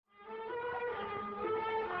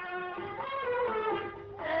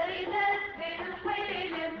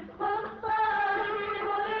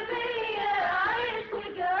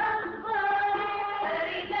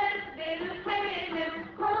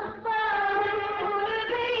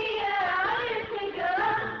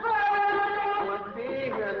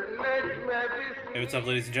Hey, what's up,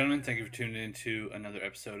 ladies and gentlemen? Thank you for tuning in to another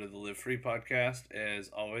episode of the Live Free podcast. As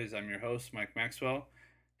always, I'm your host, Mike Maxwell.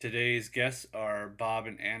 Today's guests are Bob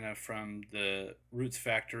and Anna from the Roots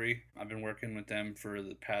Factory. I've been working with them for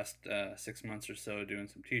the past 6 months or so, doing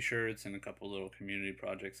some t shirts and a couple little community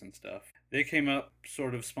projects and stuff. They came up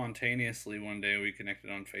sort of spontaneously one day. We connected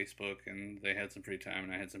on Facebook and they had some free time,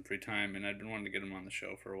 and I had some free time, and I'd been wanting to get them on the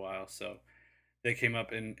show for a while. So they came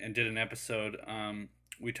up and did an episode.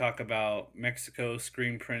 We talk about Mexico,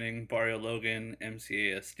 screen printing, Barrio Logan,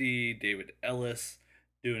 MCASD, David Ellis,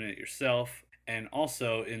 doing it yourself. And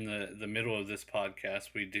also in the middle of this podcast,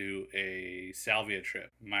 we do a salvia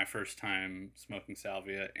trip. My first time smoking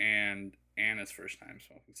salvia and Anna's first time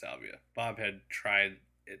smoking salvia. Bob had tried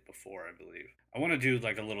it before, I believe. I want to do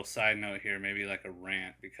like a little side note here, maybe like a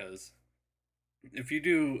rant, because if you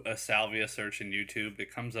do a salvia search in YouTube,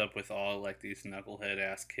 it comes up with all like these knucklehead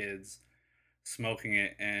ass kids smoking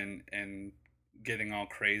it and getting all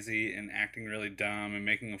crazy and acting really dumb and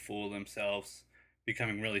making a fool of themselves,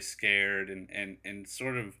 becoming really scared and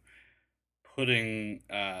sort of putting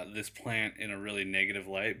this plant in a really negative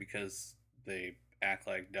light because they act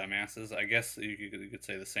like dumbasses. I guess you could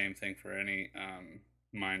say the same thing for any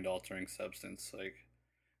mind altering substance. Like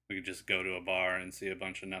we could just go to a bar and see a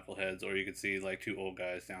bunch of knuckleheads, or you could see like two old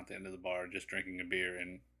guys down at the end of the bar just drinking a beer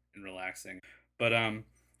and relaxing. But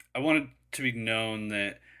I wanted to be known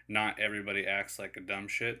that not everybody acts like a dumb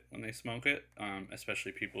shit when they smoke it,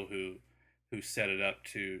 especially people who set it up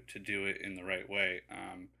to do it in the right way.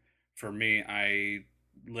 For me, I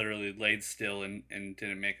literally laid still and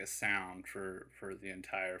didn't make a sound for the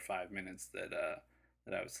entire 5 minutes that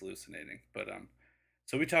I was hallucinating. But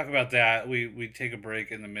so we talk about that. We take a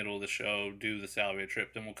break in the middle of the show, do the salvia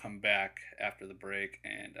trip, then we'll come back after the break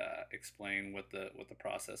and explain what the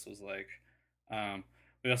process was like. Um,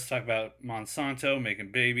 we also talk about Monsanto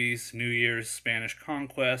making babies, New Year's, Spanish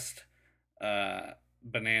conquest,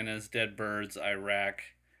 bananas, dead birds, Iraq,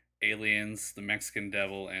 aliens, the Mexican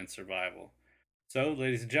devil, and survival. So,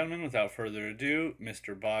 ladies and gentlemen, without further ado,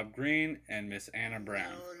 Mr. Bob Green and Miss Anna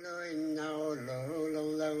Brown.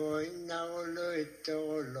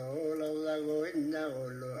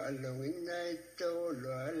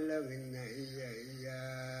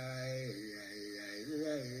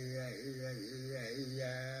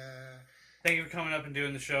 Thank you for coming up and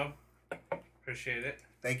doing the show. Appreciate it.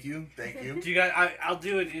 Thank you. Do you guys? I'll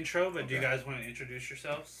do an intro, but do you guys want to introduce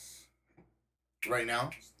yourselves? Right now?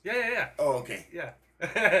 Yeah. Oh, okay. Yeah.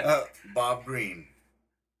 Bob Green.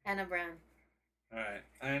 Anna Brown. All right.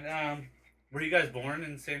 And were you guys born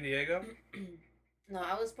in San Diego? No,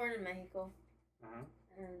 I was born in Mexico Uh-huh.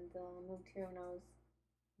 and moved here when I was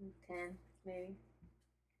 10, maybe.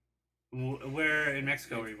 Where in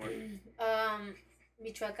Mexico were you born?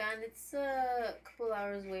 Michoacan. It's a couple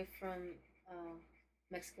hours away from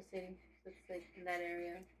Mexico City. So it's like in that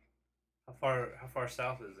area. How far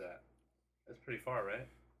south is that? That's pretty far, right?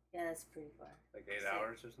 Yeah, that's pretty far. Like 8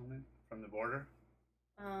 hours or something from the border?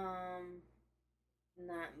 Not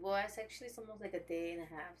well. It's almost like a day and a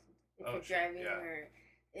half if Oh, you're shit, driving yeah. or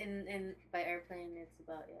in by airplane. It's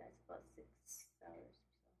about 6 hours,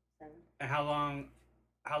 so 7. And how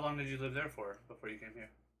long did you live there for before you came here?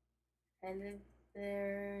 I lived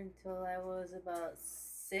there until I was about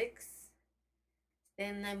 6.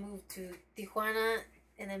 Then I moved to Tijuana,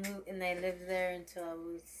 and I lived there until I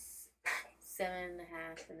was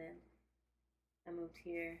 7.5, and then I moved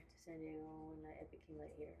here to San Diego when I became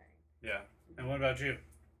like 8 or 9. Yeah. And what about you?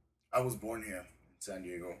 I was born here in San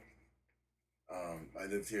Diego. I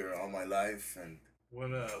lived here all my life, and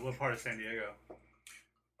What part of San Diego?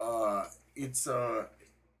 it's the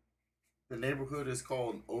neighborhood is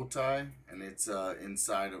called Otay, and it's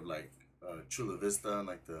inside of like Chula Vista,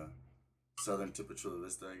 like the southern tip of Chula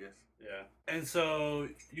Vista, I guess. Yeah. And so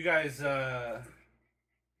you guys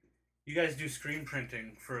do screen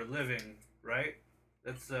printing for a living, right?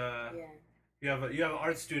 That's Yeah. you have an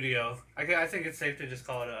art studio. I think it's safe to just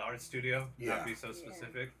call it an art studio, Yeah. not be so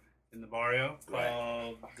specific. In the barrio Right.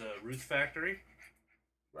 called the Roots Factory.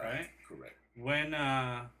 Right? Correct. When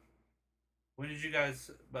did you guys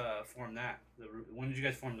form that? When did you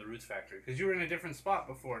guys form the Roots Factory? Because you were in a different spot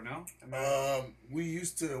before, no? We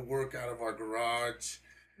used to work out of our garage.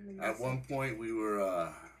 At one point, we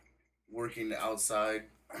were working outside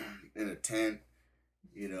in a tent,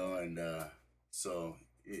 and so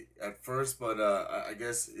at first, but I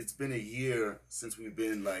guess it's been a year since we've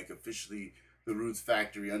been like officially the Roots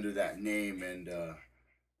Factory under that name, and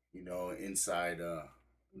inside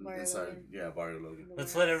Barrio inside. Logan. Yeah, Barrio Logan. The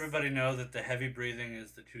Let's one let that's- everybody know that the heavy breathing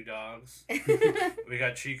is the two dogs. We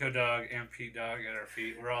got Chico Dog and Pete Dog at our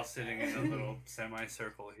feet. We're all sitting in a little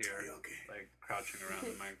semicircle Are here, you okay? like crouching around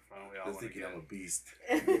the microphone. We all They're want to thinking I'm a beast.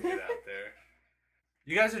 get out there.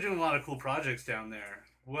 You guys are doing a lot of cool projects down there.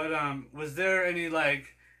 What was there any like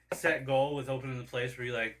set goal with opening the place where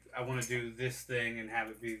you like I want to do this thing and have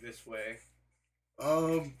it be this way?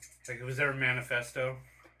 Like was there a manifesto?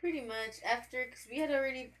 Pretty much after, because we had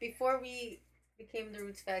already, before we became the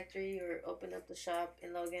Roots Factory or opened up the shop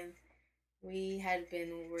in Logan, we had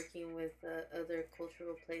been working with other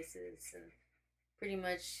cultural places, and pretty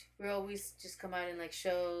much we always just come out in like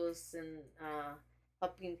shows and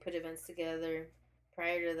helping put events together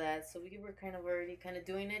prior to that. So we were kind of already kind of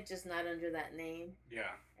doing it, just not under that name,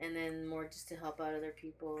 Yeah. and then more just to help out other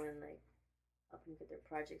people and like help them get their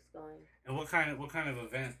projects going. And what kind of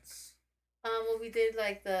events? Well, we did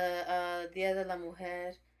like the Dia de la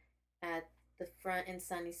Mujer at the front in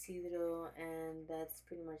San Isidro, and that's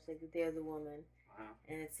pretty much like the Day of the Woman, Wow.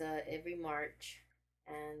 and it's every March,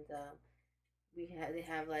 and they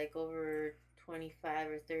have like over 25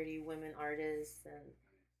 or 30 women artists,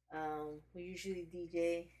 and we usually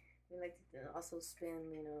DJ. We like to also spin,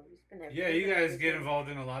 we spin everything. Yeah, you guys get involved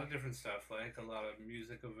in a lot of different stuff, like a lot of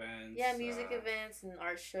music events. Yeah, music events and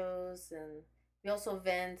art shows, and we also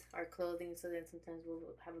vend our clothing. So then sometimes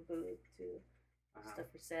we'll have a booth too, stuff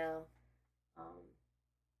for sale.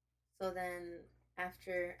 So then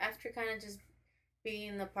after kind of just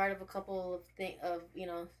being a part of a couple of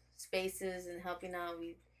spaces and helping out,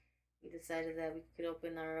 we decided that we could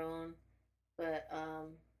open our own, but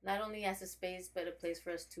not only as a space but a place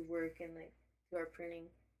for us to work and like do our printing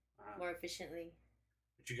more efficiently.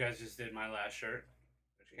 But you guys just did my last shirt,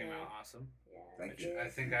 which came out awesome. Yeah, Thank Which I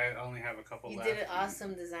think I only have a couple You left. did an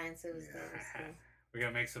awesome design, so it was nice. We're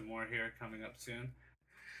gonna make some more here coming up soon.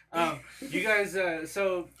 You guys,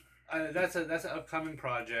 so that's an upcoming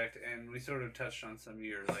project, and we sort of touched on some of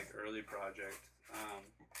your like early projects.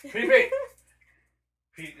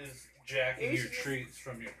 Pete is jacking your treats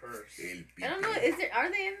from your purse. I don't know. Are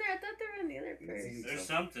they in there? I thought they were in the other purse. There's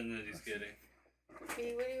something that he's getting.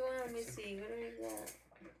 Pete, what do you want? Let me see. What do we got?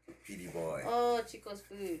 Petey boy. Oh, Chico's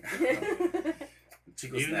food.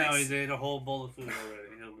 Chico's Even snacks. though he's ate a whole bowl of food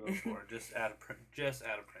already, he'll go for it just out of principle.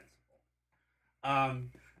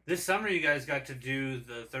 This summer you guys got to do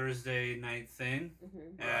the Thursday night thing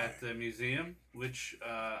at the museum, which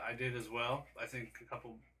I did as well. I think a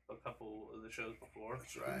couple of the shows before.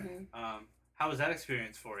 That's right. How was that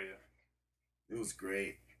experience for you? It was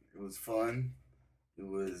great. It was fun. It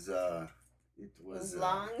was long.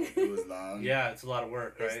 It was long. Yeah, it's a lot of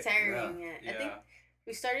work, It right? was tiring. Yeah. I think Yeah.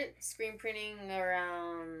 we started screen printing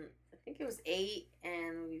around, I think it was 8,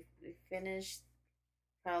 and we finished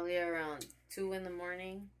probably around 2 in the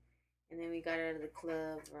morning, and then we got out of the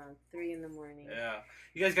club around 3 in the morning. Yeah,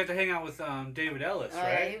 you guys got to hang out with David Ellis, Oh,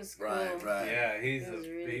 right? yeah, he was cool. Right. Yeah, he's He was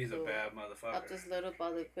really he's cool. a bad motherfucker. Helped us load up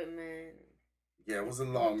all the equipment. Yeah, it was a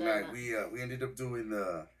long Well night. done. We ended up doing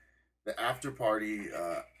the after party.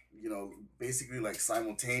 Basically like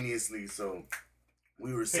simultaneously. So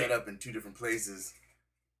we were set up in 2 different places.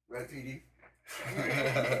 Right, Petey?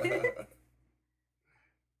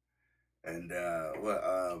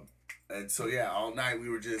 And so yeah, all night we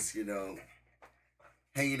were just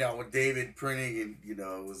hanging out with David, printing, and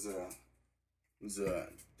it was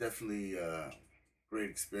definitely a great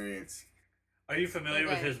experience. Are you familiar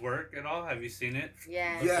with Okay. his work at all? Have you seen it?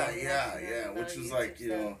 Yeah. Yeah. Which was like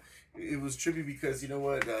it was trippy because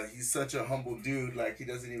he's such a humble dude. Like he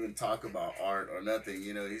doesn't even talk about art or nothing.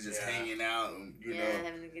 He's just hanging out and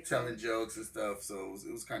having a good telling time. jokes and stuff. So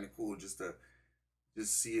it was kind of cool just to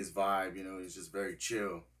see his vibe. He's just very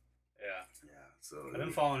chill. Yeah. Yeah. So I've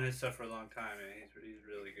been following his stuff for a long time, and he's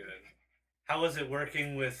really good. How was it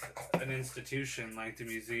working with an institution like the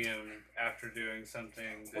museum after doing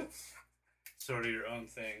something that's sort of your own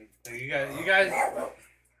thing? Like you guys.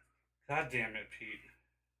 God damn it, Pete.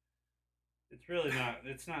 It's really not.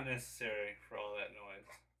 It's not necessary for all that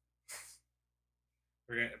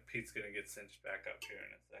noise. Pete's gonna get cinched back up here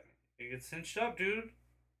in a second. You get cinched up, dude.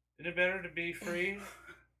 Isn't it better to be free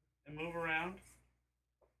and move around?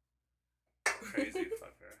 Crazy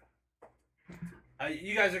fucker.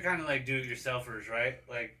 You guys are kind of like do-it-yourselfers, right?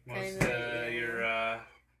 Like most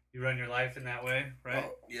you run your life in that way, right?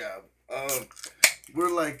 Oh, yeah.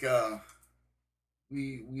 We're like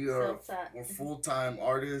we are we're full-time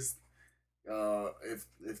artists.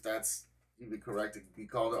 If that's even correct to be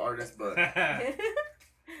called an artist, but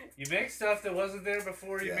you make stuff that wasn't there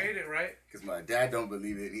before you Yeah. made it, right? because my dad don't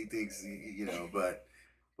believe it, he thinks but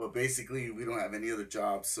basically we don't have any other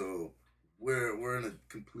jobs, so we're in a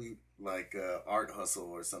complete like art hustle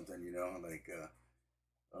or something, you know, like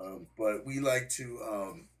but we like to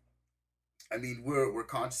I mean, we're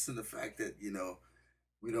conscious of the fact that, you know,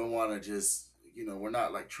 we don't want to just, you know, we're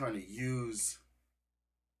not like trying to use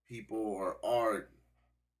people or art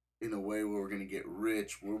in a way where we're gonna get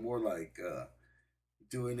rich. We're more like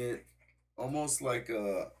doing it almost like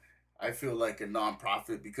I feel like a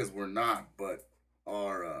nonprofit because we're not, but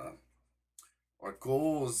our uh, our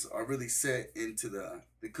goals are really set into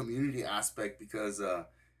the community aspect because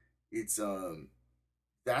it's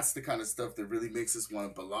that's the kind of stuff that really makes us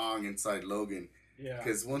want to belong inside Logan. Yeah.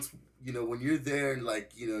 Because once, you know, when you're there and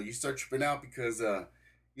like, you know, you start tripping out because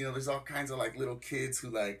you know, there's all kinds of like little kids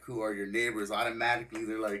who are your neighbors. Automatically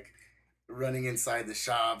they're like running inside the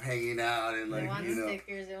shop, hanging out, and They like, want you know.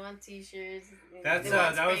 stickers. They want T-shirts. That's they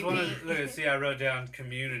want that was spray one paint. of the, see, I wrote down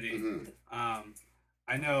community. Mhm.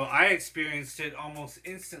 I know I experienced it almost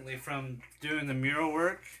instantly from doing the mural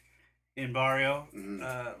work in Barrio,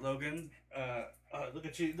 Logan. Look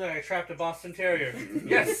at you! Look, I trapped a Boston Terrier.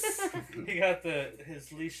 Yes, he got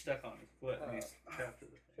his leash stuck on his foot, and he's trapped it.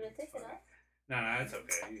 Should I take it off? No, it's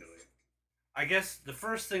okay. You can leave. I guess the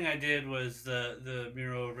first thing I did was the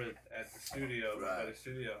mural over at the studio, by the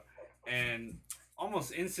studio, and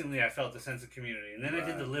almost instantly I felt a sense of community. And then I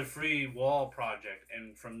did the Live Free wall project,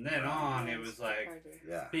 and from then on it was like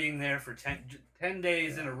being there for 10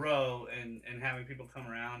 days in a row and having people come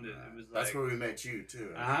around. It was like, that's where we met you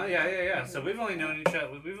too. Yeah. So we've only known each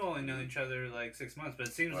other. We've only known each other like 6 months, but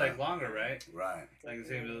it seems like longer, right? Right. Like it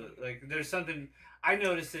seems like there's something. I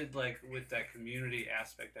noticed it like with that community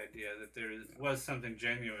aspect idea that there was something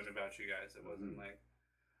genuine about you guys. It wasn't like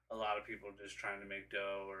a lot of people just trying to make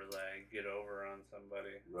dough or like get over on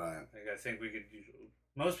somebody. Right. Like I think we could usually,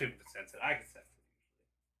 most people could sense it. I could sense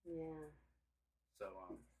it usually. Yeah. So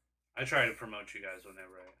I try to promote you guys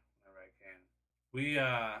whenever I can. We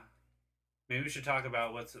maybe we should talk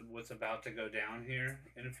about what's about to go down here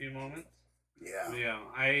in a few moments. Yeah.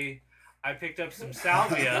 We I picked up some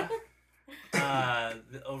salvia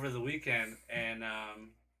over the weekend, and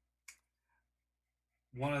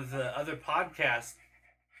one of the other podcast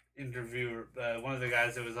interviewer, one of the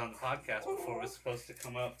guys that was on the podcast before was supposed to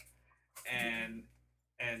come up and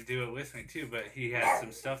do it with me too, but he had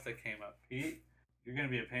some stuff that came up. Pete, you're gonna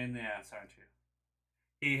be a pain in the ass, aren't you?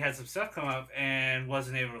 He had some stuff come up and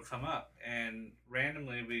wasn't able to come up, and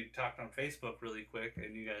randomly we talked on Facebook really quick,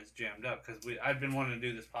 and you guys jammed up because I'd been wanting to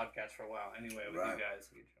do this podcast for a while anyway with you guys,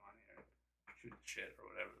 get you on here, shoot shit or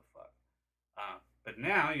whatever the fuck. But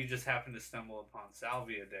now you just happen to stumble upon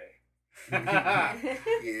Salvia Day.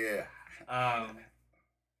 Yeah.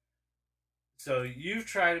 So you've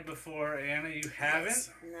tried it before, Anna. You haven't?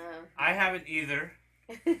 Yes. No. I haven't either.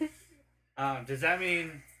 Does that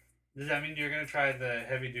mean you're gonna try the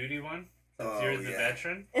heavy duty one? Since you're the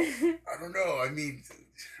veteran. I don't know. I mean,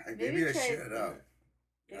 maybe I should. I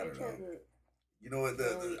don't know. You know what?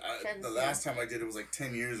 The last time I did it was like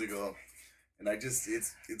 10 years ago, and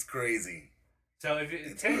it's crazy. So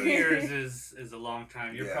if 10 years is a long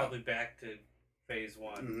time, you're probably back to phase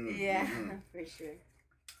one. Mm-hmm. Yeah, for sure.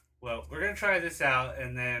 Well, we're gonna try this out,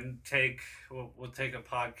 and then we'll take a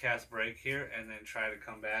podcast break here, and then try to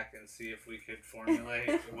come back and see if we could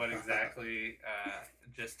formulate what exactly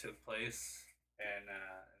just took place, and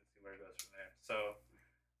see where it goes from there. So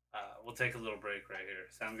we'll take a little break right here.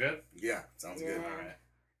 Sound good? Yeah, sounds good. All right.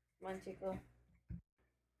 Come on, Chico.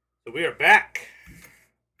 So we are back.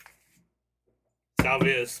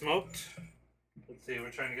 Salvia is smoked. Let's see,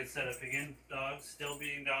 we're trying to get set up again. Dogs still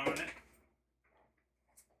being dominant.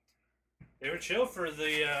 They were chill for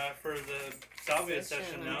the salvia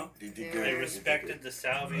session, though. They respected the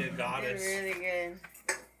salvia goddess. They're really good.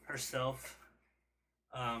 Herself.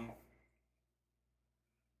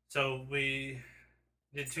 So we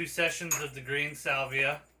did 2 sessions of the green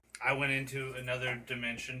salvia. I went into another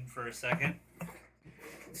dimension for a second.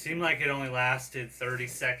 It seemed like it only lasted 30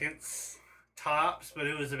 seconds tops, but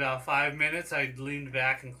it was about 5 minutes. I leaned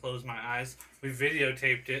back and closed my eyes. We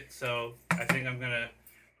videotaped it, so I think I'm gonna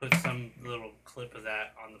put some little clip of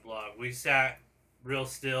that on the blog. We sat real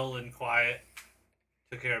still and quiet,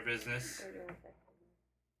 took care of business.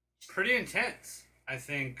 Pretty intense, I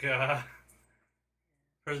think,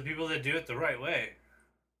 for the people that do it the right way.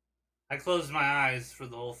 I closed my eyes for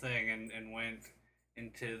the whole thing and went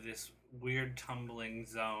into this weird tumbling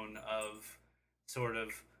zone of sort of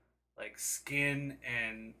like skin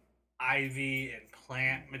and ivy and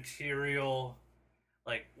plant material,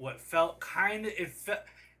 like what felt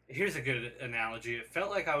here's a good analogy. It felt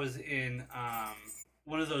like I was in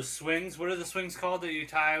one of those swings. What are the swings called that you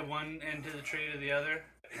tie one end to the tree to the other?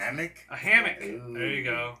 Hammock? A hammock. Ooh. There you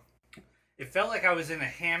go. It felt like I was in a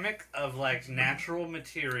hammock of like natural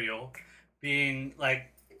material, being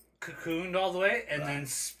like cocooned all the way and then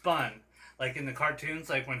spun. Like in the cartoons,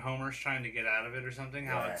 like when Homer's trying to get out of it or something,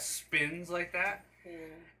 how it spins like that. Yeah.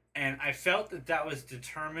 And I felt that was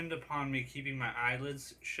determined upon me keeping my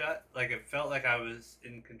eyelids shut. Like it felt like I was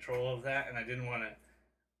in control of that, and I didn't want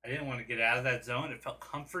to get out of that zone. It felt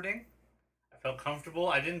comforting. I felt comfortable.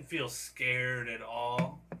 I didn't feel scared at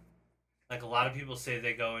all. Like a lot of people say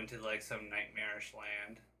they go into like some nightmarish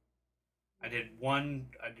land. I did one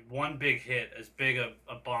big hit, as big a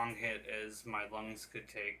bong hit as my lungs could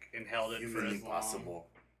take, and held it for as long. Possible.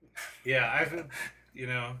 Yeah, I've,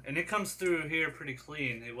 and it comes through here pretty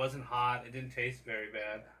clean. It wasn't hot. It didn't taste very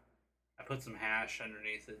bad. I put some hash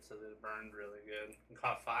underneath it so that it burned really good and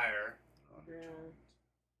caught fire. Yeah.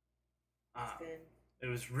 That's good. It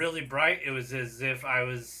was really bright. It was as if I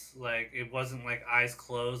was like, it wasn't like eyes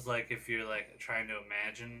closed, like if you're like trying to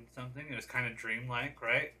imagine something. It was kind of dreamlike,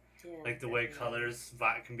 right? Yeah, like the way colors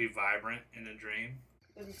can be vibrant in a dream.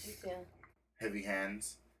 What did you feel? Heavy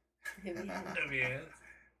hands. Heavy hands. Heavy hands.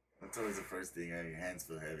 That's always the first thing. Your hands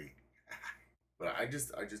feel heavy. But I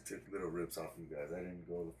just took little rips off you guys. I didn't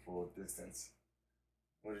go the full distance.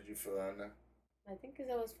 What did you feel, Anna? I think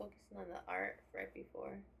because I was focusing on the art right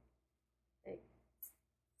before. Like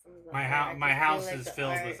some of the my house like is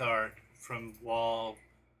filled with art from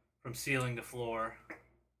ceiling to floor.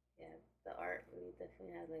 Yeah, the art really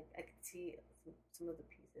definitely had like I could see some of the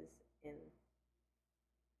pieces in,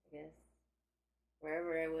 I guess,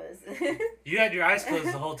 wherever I was. You had your eyes closed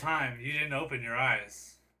the whole time. You didn't open your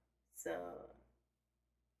eyes. So.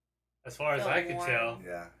 As far as I could tell.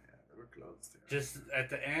 Yeah, they were closed. Yeah. Just at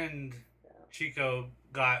the end, Chico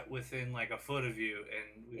got within like a foot of you,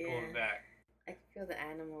 and we pulled him back. I could feel the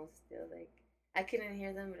animals still. Like I couldn't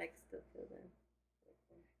hear them, but I could still feel them.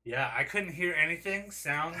 Yeah, I couldn't hear anything.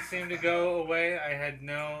 Sound seemed to go away. I had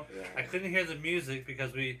I couldn't hear the music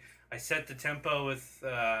because I set the tempo with.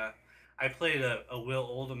 I played a Will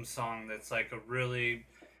Oldham song that's like a really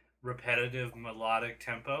repetitive melodic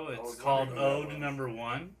tempo. It's called Ode Number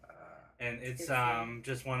 1. And it's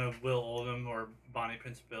just one of Will Oldham or Bonnie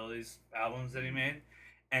Principality's albums that he made.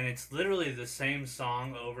 And it's literally the same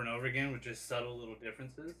song over and over again with just subtle little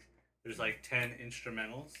differences. There's like 10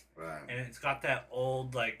 instrumentals. Right. And it's got that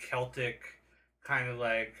old like Celtic kind of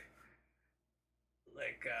like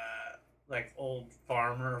old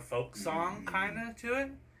farmer folk song kind of to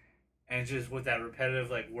it. And just with that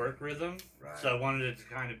repetitive like work rhythm. Right. So I wanted it to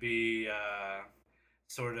kind of be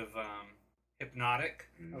sort of hypnotic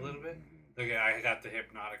a little bit. Look, I got the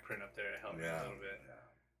hypnotic print up there to help me a little bit.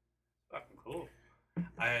 Yeah. Fucking cool.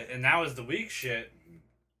 And that was the weak shit.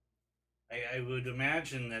 I would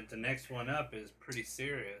imagine that the next one up is pretty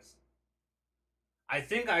serious. I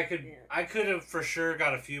think I could have for sure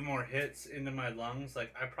got a few more hits into my lungs.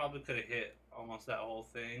 Like I probably could have hit almost that whole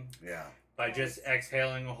thing. Yeah. By just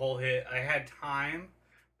exhaling a whole hit. I had time,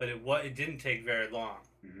 but it didn't take very long.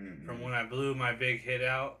 From when I blew my big hit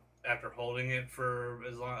out after holding it for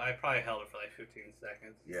as long, I probably held it for like 15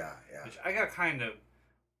 seconds. Yeah, yeah. Which I got kind of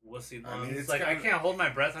wussy lungs. I mean, it's like I can't hold my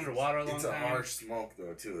breath underwater a long time. It's a harsh smoke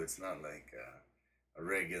though too. It's not like a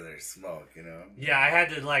regular smoke, you know. Yeah, I had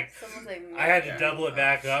to double it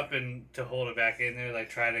back up and to hold it back in there, like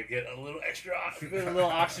try to get a little extra, a little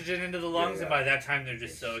oxygen into the lungs, and by that time they're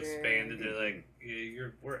just so expanded. They're like,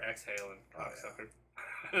 we're exhaling,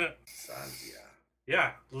 cocksucker.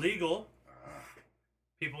 Yeah, legal.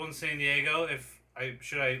 People in San Diego.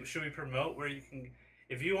 Should we promote where you can?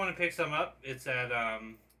 If you want to pick some up, it's at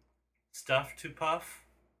Stuff to Puff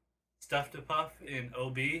in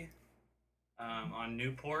OB. On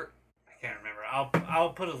Newport, I can't remember.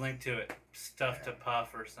 I'll put a link to it. Stuff to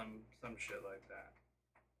Puff or some shit like that.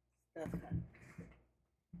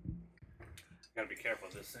 Gotta be careful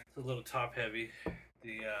with this thing. It's a little top heavy,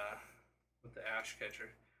 with the ash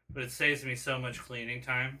catcher, but it saves me so much cleaning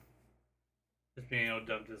time. Just being able to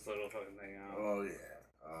dump this little fucking thing out. Oh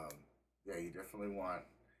yeah, you definitely want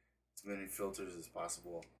as many filters as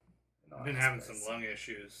possible. I've been having some lung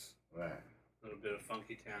issues. Right. A little bit of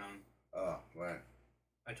funky town. Oh, right.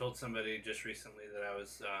 I told somebody just recently that I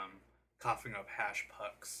was coughing up hash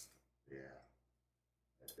pucks. Yeah.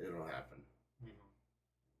 It'll happen.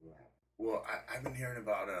 Mm-hmm. Yeah. Well, I've been hearing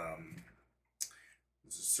about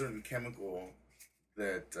there's a certain chemical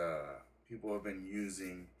that people have been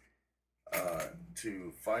using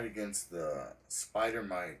to fight against the spider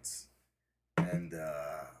mites, and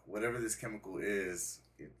whatever this chemical is,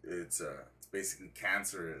 it's basically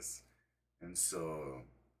cancerous, and so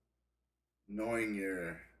knowing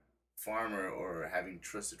your farmer or having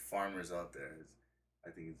trusted farmers out there I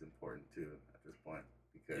think it's important too at this point,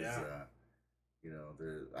 because You know,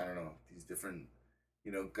 I don't know, these different,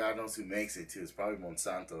 you know, God knows who makes it too. It's probably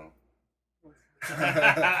Monsanto.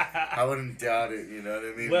 I wouldn't doubt it. You know what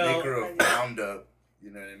I mean? Well, Maker of Roundup. You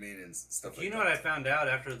know what I mean, and stuff like that. You know what I found out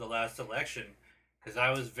after the last election, because I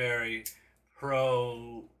was very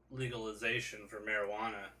pro legalization for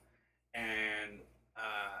marijuana, and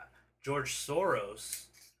George Soros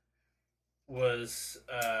was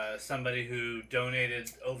somebody who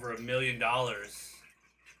donated over $1 million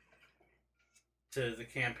to the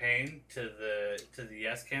campaign, to the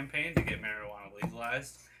Yes campaign, to get marijuana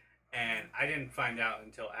legalized. And I didn't find out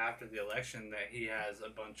until after the election that he has a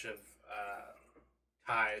bunch of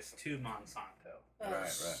ties to Monsanto. Oh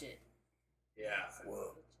Right. shit! Yeah.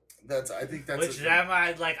 Well, I think that's Which that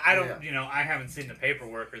might, like, I don't, you know, I haven't seen the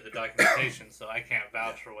paperwork or the documentation, so I can't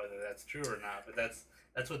vouch for whether that's true or not. But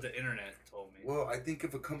that's what the internet told me. Well, I think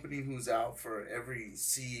if a company who's out for every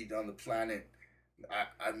seed on the planet,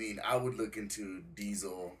 I mean, I would look into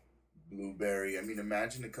Diesel, Blueberry. I mean,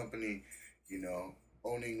 imagine a company, you know,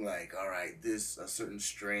 owning like, all right, this a certain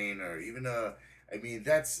strain or even I mean,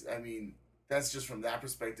 that's just from that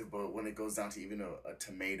perspective. But when it goes down to even a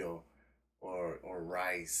tomato, or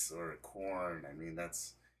rice or corn, I mean,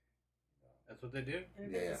 that's what they do.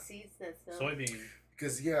 Yeah. The seeds that sell. Soybean.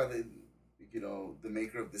 Because they, you know, the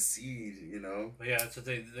maker of the seed, you know. But yeah, so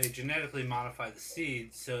they genetically modify the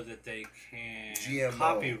seed so that they can GMO.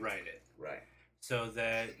 copyright it. Right. So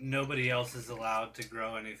that nobody else is allowed to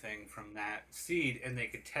grow anything from that seed, and they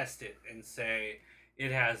could test it and say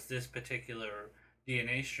it has this particular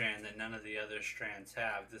DNA strand that none of the other strands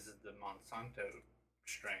have. This is the Monsanto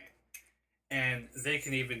strain. And they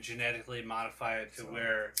can even genetically modify it to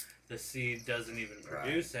where the seed doesn't even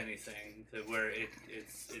produce anything, to where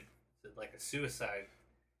it's like a suicide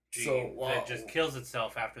gene that just kills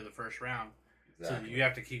itself after the first round. Exactly. So you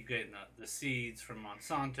have to keep getting the seeds from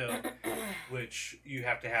Monsanto, which you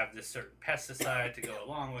have to have this certain pesticide to go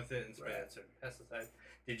along with it and spray that certain pesticide.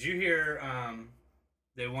 Did you hear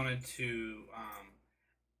they wanted to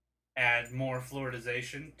add more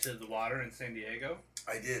fluoridization to the water in San Diego?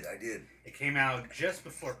 I did. It came out just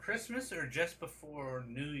before Christmas or just before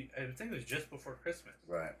I think it was just before Christmas.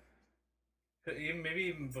 Right. Maybe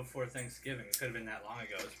even before Thanksgiving. It could have been that long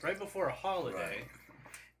ago. It's right before a holiday. Right.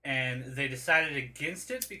 And they decided against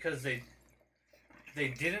it because they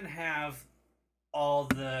didn't have all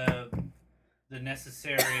the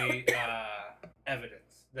necessary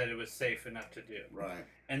evidence that it was safe enough to do. Right.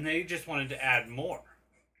 And they just wanted to add more.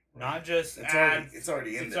 Right. Not just it's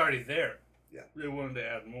already It's already there. Yeah. They wanted to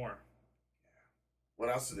add more. What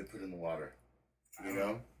else did they put in the water? You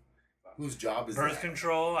know? Whose job is birth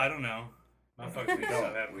control? I don't know. We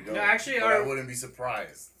don't. No, actually, I wouldn't be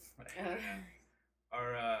surprised.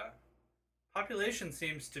 Our population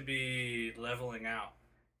seems to be leveling out.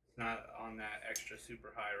 It's not on that extra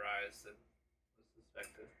super high rise that was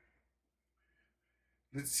suspected.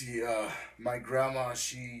 Let's see. My grandma,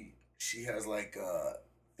 she has like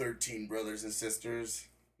 13 brothers and sisters.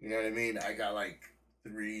 You know what I mean? I got like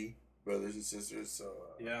 3 brothers and sisters. So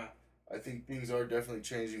yeah, I think things are definitely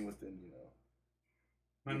changing within. You know.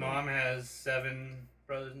 My mom has 7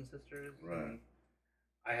 brothers and sisters. Right. And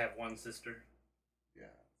I have 1 sister.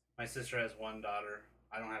 Yeah. My sister has 1 daughter.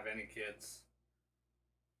 I don't have any kids.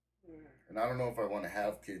 And I don't know if I want to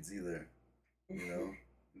have kids either. You know?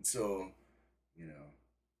 And so, you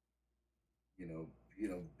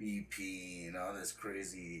know, BP and all this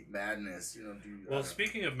crazy madness, you know, Well,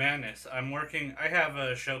 speaking of madness, I have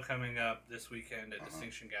a show coming up this weekend at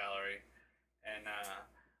Distinction Gallery. And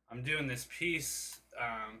I'm doing this piece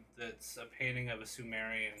that's a painting of a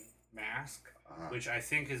Sumerian mask, which I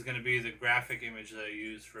think is going to be the graphic image that I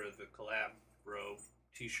use for the collab robe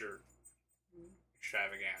t-shirt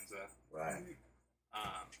extravaganza. Right.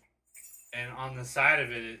 And on the side of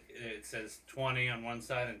it, it says 20 on one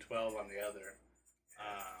side and 12 on the other.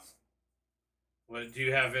 Do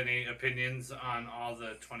you have any opinions on all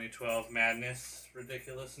the 2012 madness,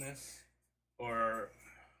 ridiculousness, or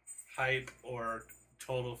hype, or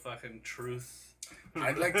total fucking truth?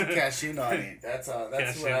 I'd like to cash in on it. That's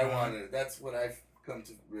what I wanted. That's what I've come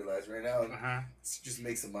to realize right now. Just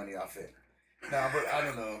make some money off it. Nah, but I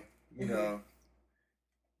don't know. You know,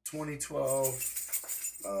 2012.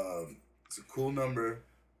 It's a cool number.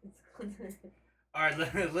 All right,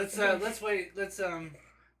 let's wait.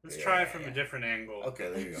 Let's try it from a different angle. Okay,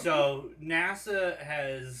 there you go. So NASA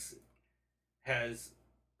has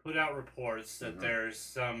put out reports that there's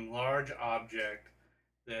some large object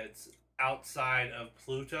that's outside of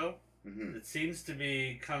Pluto that seems to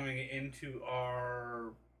be coming into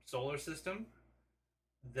our solar system,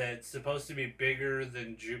 that's supposed to be bigger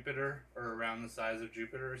than Jupiter, or around the size of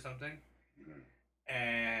Jupiter or something.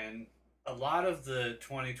 And a lot of the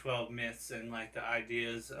 2012 myths and like the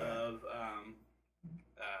ideas of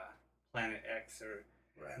Planet X or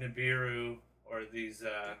Nibiru, or these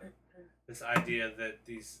this idea that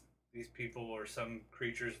these people or some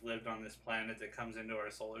creatures lived on this planet that comes into our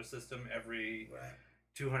solar system every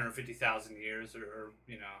 250,000 years, or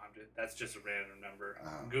that's just a random number.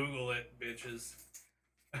 Google it, bitches.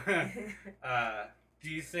 Do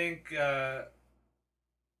you think?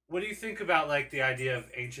 What do you think about like the idea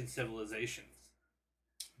of ancient civilizations?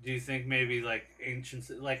 Do you think maybe like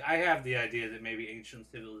I have the idea that maybe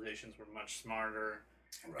ancient civilizations were much smarter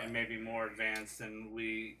and maybe more advanced than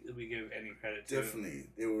we give any credit to? Definitely,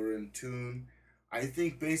 they were in tune. I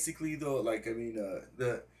think basically though, like I mean,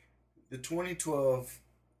 the 2012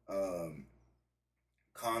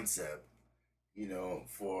 concept,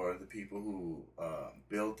 for the people who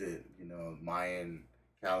built it, Mayan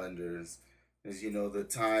calendars, is the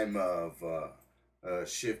time of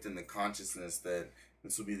shift in the consciousness that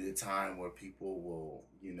this will be the time where people will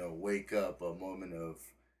wake up, a moment of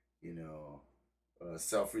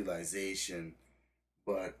self-realization.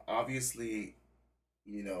 But obviously,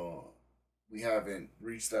 we haven't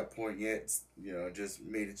reached that point yet. Just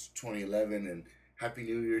made it to 2011, and Happy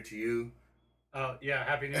New Year to you. Oh yeah,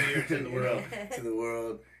 Happy New Year to the world. To the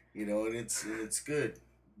world, and it's good.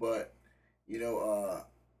 But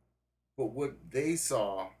but what they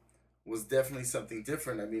saw was definitely something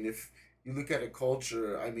different. I mean, if you look at a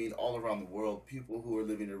culture, I mean, all around the world, people who are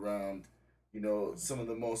living around, some of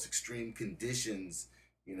the most extreme conditions.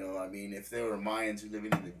 I mean, if there were Mayans who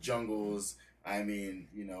living in the jungles, I mean,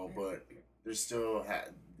 but they still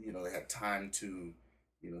had, they had time to,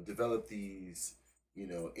 develop these,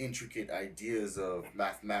 intricate ideas of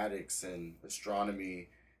mathematics and astronomy.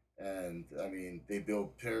 And I mean, they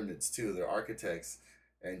built pyramids too. They're architects.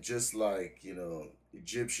 And just like,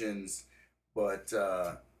 Egyptians, but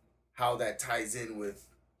how that ties in with,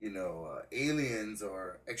 aliens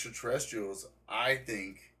or extraterrestrials, I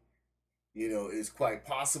think, is quite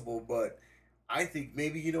possible. But I think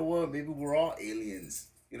maybe, maybe we're all aliens,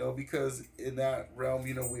 because in that realm,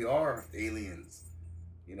 we are aliens.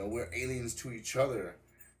 We're aliens to each other.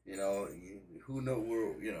 Who know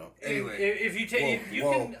we're anyway. If you take you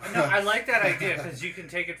can no, I like that idea because you can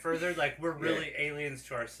take it further. Like we're really aliens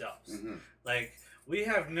to ourselves. Like we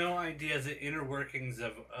have no idea the inner workings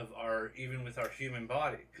of our, even with our human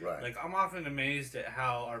body. Right. Like I'm often amazed at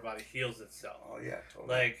how our body heals itself. Oh yeah,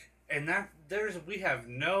 totally. Like, and that we have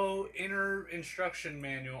no inner instruction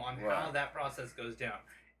manual on how that process goes down.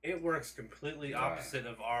 It works completely opposite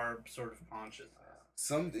of our sort of consciousness.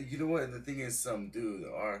 Some, what, and the thing is, some do.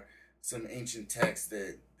 There are some ancient texts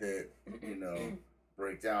that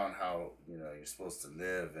break down how you're supposed to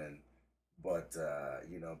live, but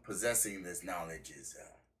possessing this knowledge is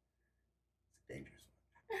dangerous.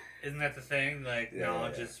 Isn't that the thing? Like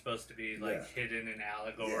knowledge is supposed to be like hidden in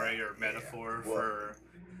allegory or metaphor for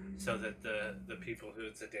so that the people who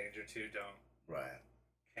it's a danger to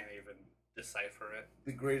can't even decipher it.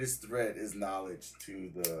 The greatest threat is knowledge to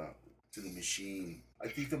the machine. I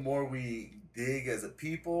think the more we dig as a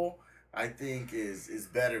people, I think is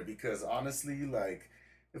better, because honestly, like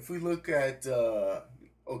if we look at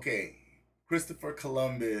Christopher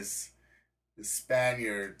Columbus, the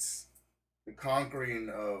Spaniards, the conquering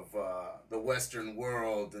of the Western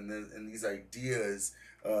world, and these ideas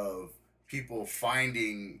of people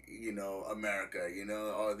finding America,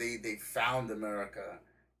 or they found America,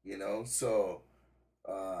 so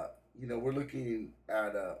we're looking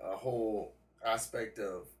at a whole aspect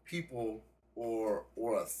of people or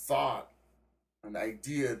a thought, an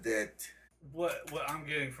idea that what I'm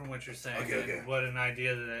getting from what you're saying, what an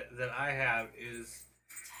idea that I have is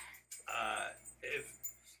if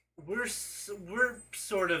we're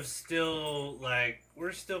sort of still like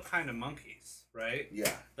we're still kind of monkeys, right?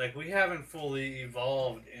 Yeah. Like we haven't fully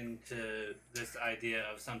evolved into this idea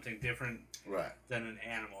of something different than an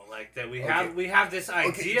animal. Like that we have this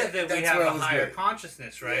idea that we have a higher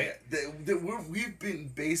consciousness, right? Yeah. We've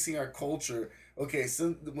been basing our culture. Okay,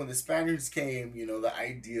 so when the Spaniards came, the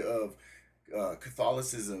idea of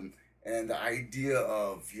Catholicism and the idea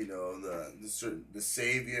of the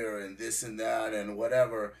savior and this and that and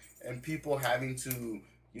whatever, and people having to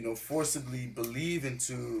forcibly believe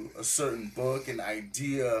into a certain book and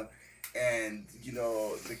idea, and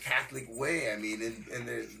the Catholic way. I mean, and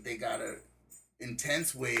they got a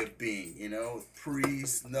intense way of being.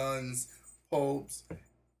 Priests, nuns, popes.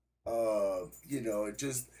 It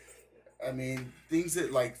just. I mean, things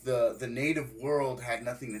that like the native world had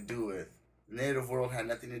nothing to do with. The native world had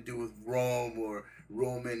nothing to do with Rome or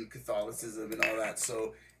Roman Catholicism and all that.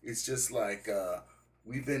 So it's just like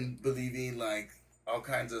we've been believing like all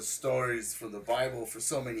kinds of stories from the Bible for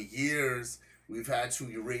so many years. We've had to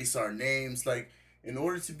erase our names. Like, in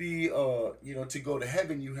order to be, to go to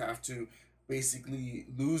heaven, you have to basically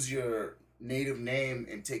lose your native name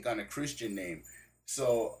and take on a Christian name.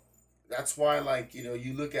 So that's why, like,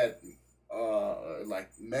 you look at,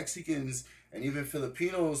 like Mexicans and even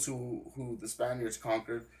Filipinos who the Spaniards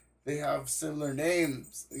conquered, they have similar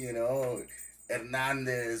names,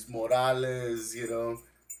 Hernandez, Morales,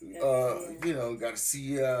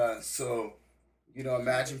 Garcia. So,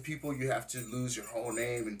 imagine people, you have to lose your whole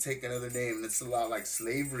name and take another name. And it's a lot like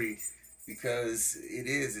slavery because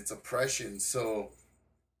it's oppression. So,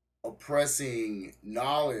 oppressing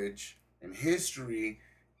knowledge and history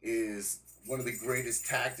is one of the greatest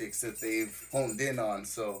tactics that they've honed in on.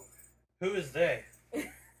 So, who is they? Do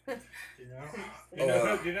you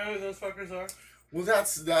know? Do you know who those fuckers are? Well,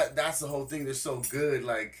 that's the whole thing. They're so good.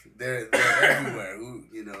 Like, they're everywhere.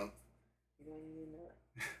 You don't even know.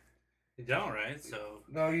 You don't, right? So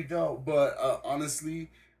no, you don't. But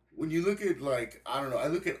honestly, when you look at, like, I don't know, I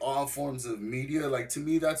look at all forms of media. Like, to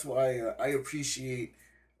me, that's why I appreciate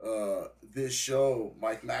this show,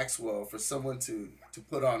 Mike Maxwell, for someone to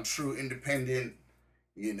put on true independent,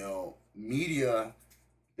 media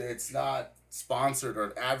that's not sponsored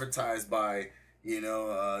or advertised by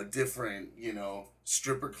different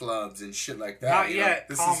stripper clubs and shit like that. Not yet.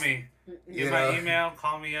 Call me. Get my email.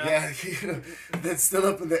 Call me up. Yeah, that's still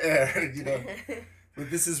up in the air. But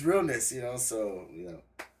this is realness. So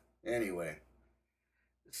anyway.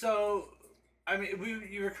 So, I mean,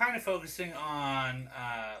 you were kind of focusing on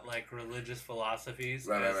like religious philosophies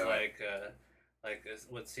as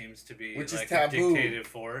what seems to be which like is taboo a dictative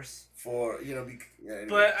force for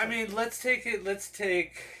But I mean, let's take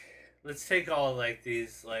all like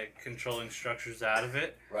these like controlling structures out of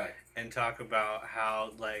it, right? And talk about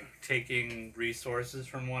how like taking resources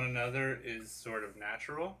from one another is sort of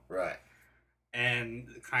natural, right? And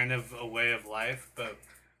kind of a way of life, but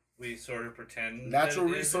we sort of pretend natural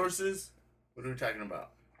resources. What are we talking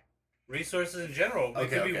about? Resources in general. It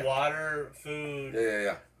could be water, food,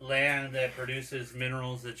 yeah, land that produces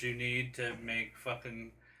minerals that you need to make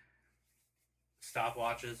fucking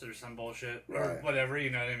stopwatches or some bullshit or whatever, you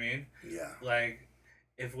know what I mean? Yeah. Like,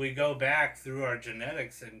 if we go back through our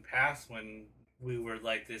genetics and past when we were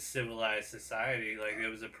like this civilized society, like it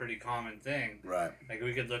was a pretty common thing. Right. Like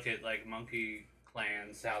we could look at like monkey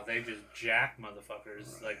clans, how they just jack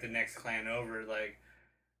motherfuckers, like the next clan over, like,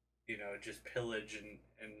 just pillage and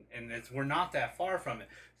we're not that far from it.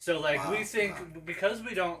 So like we think because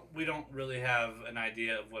we don't really have an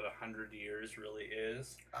idea of what 100 years really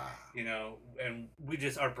is, and we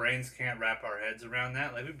just our brains can't wrap our heads around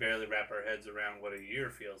that. Like we barely wrap our heads around what a year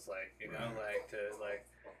feels like, like to like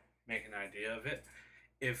make an idea of it.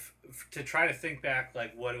 If to try to think back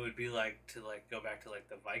like what it would be like to like go back to like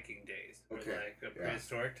the Viking days or like a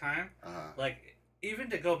prehistoric time, like even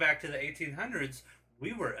to go back to the 1800s.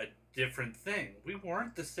 We were a different thing. We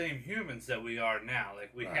weren't the same humans that we are now.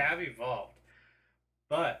 Like, we have evolved.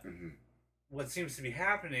 But what seems to be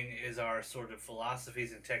happening is our sort of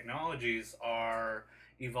philosophies and technologies are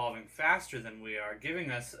evolving faster than we are, giving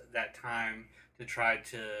us that time to try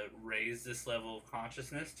to raise this level of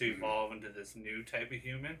consciousness, to evolve into this new type of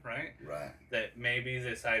human, right? Right. That maybe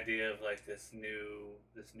this idea of, like, this new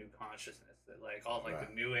consciousness, that, like, all, like,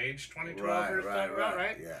 the New Age 2012 we're talking about,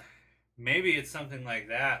 right? Yeah. Maybe it's something like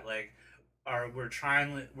that. Like,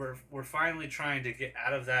 we're finally trying to get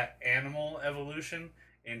out of that animal evolution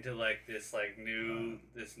into like this like new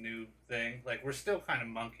thing. Like we're still kind of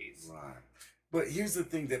monkeys. Right. But here's the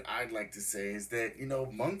thing that I'd like to say is that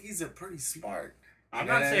monkeys are pretty smart. I'm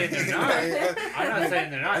not saying they're not. I'm not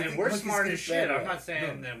saying they're not. And we're smart as shit. I'm not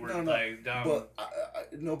saying that we're like dumb. But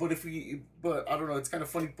but I don't know. It's kind of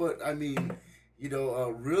funny. But I mean,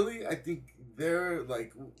 really, I think they're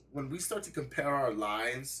like when we start to compare our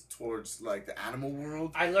lives towards like the animal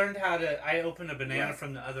world. I learned how to. I open a banana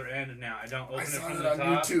from the other end now. I don't open it from the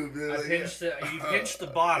top. YouTube, I pinch you pinch the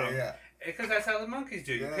bottom. Because that's how the monkeys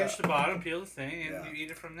do. You pinch the bottom, peel the thing, and you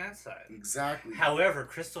eat it from that side. Exactly. However,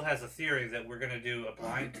 Crystal has a theory that we're going to do a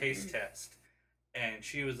blind taste test. And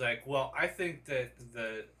she was like, well, I think that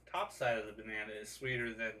the top side of the banana is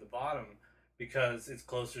sweeter than the bottom because it's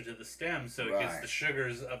closer to the stem, so it gets the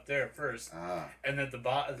sugars up there first. And that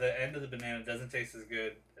the end of the banana doesn't taste as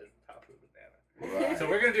good as the top of the banana. Right. So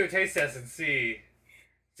we're going to do a taste test and see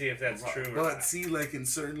if that's true or not. But see, like in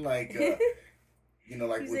certain, like...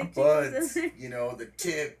 like with buds, the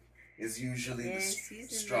tip is usually the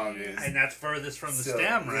strongest. And that's furthest from the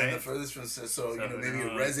stem, right? Yeah, the furthest from the stem. So maybe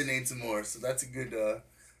it resonates more. So that's a good...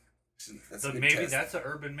 maybe that's an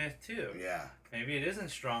urban myth, too. Yeah. Maybe it isn't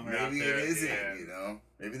stronger out Maybe there. it isn't, Yeah. you know.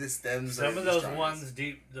 Maybe the stems Some are of the those strongest.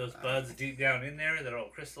 ones those buds deep down in there that are all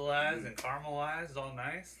crystallized and caramelized, all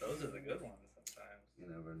nice. Those are the good ones sometimes. You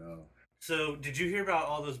never know. So, did you hear about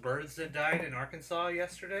all those birds that died in Arkansas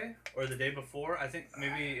yesterday or the day before? I think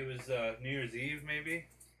maybe it was New Year's Eve, maybe.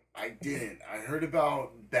 I didn't. I heard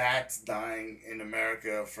about bats dying in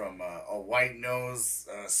America from a white nose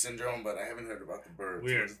syndrome, but I haven't heard about the birds.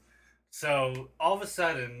 Weird. So, all of a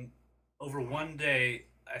sudden, over one day,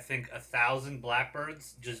 I think 1,000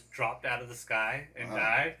 blackbirds just dropped out of the sky and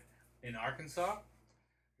died in Arkansas.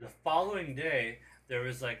 The following day, there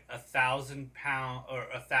was like 1,000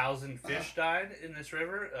 fish died in this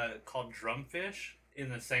river called drumfish in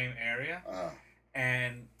the same area.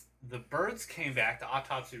 And the birds came back, the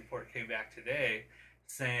autopsy report came back today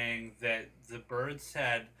saying that the birds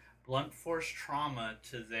had blunt force trauma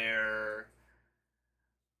to their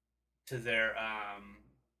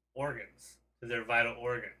organs, to their vital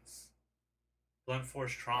organs. Blunt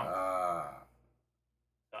force trauma.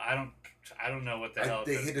 So I don't know what the hell.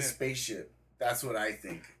 They hit a spaceship. That's what I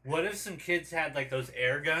think. What if some kids had like those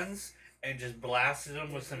air guns and just blasted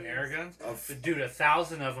them with some air guns? Dude,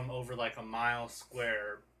 1,000 of them over like a mile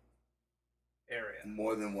square area.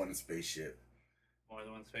 More than one spaceship. More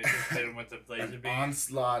than one spaceship. Hit them with the laser beam.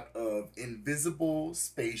 Onslaught of invisible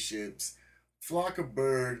spaceships, flock of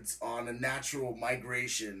birds on a natural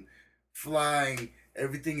migration, flying.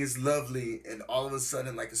 Everything is lovely, and all of a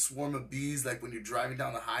sudden, like a swarm of bees, like when you're driving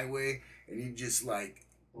down the highway and you just like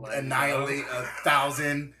annihilate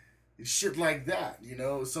 1,000 shit like that. You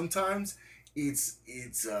know, sometimes it's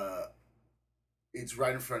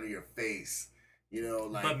right in front of your face. You know,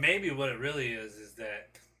 like. But maybe what it really is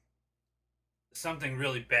that something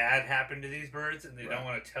really bad happened to these birds, and they don't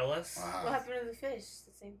want to tell us. What happened to the fish?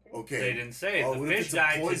 The same thing. Okay. They didn't say. The fish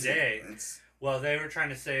died today. Well, they were trying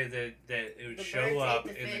to say that it would show up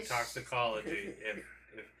in the toxicology if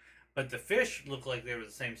but the fish looked like they were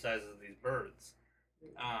the same size as these birds.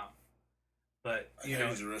 But you know,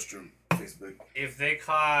 use a restroom. Facebook. If they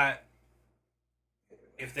caught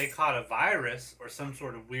a virus or some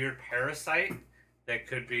sort of weird parasite that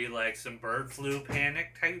could be like some bird flu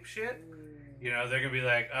panic type shit, you know, they're gonna be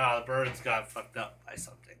like, "Oh, the birds got fucked up by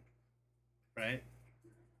something," right?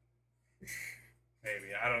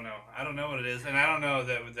 Maybe. I don't know. I don't know what it is, and I don't know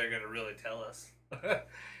that they're gonna really tell us.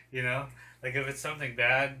 You know, like if it's something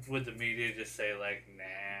bad, would the media just say like,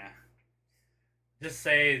 "Nah"? Just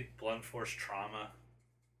say blunt force trauma.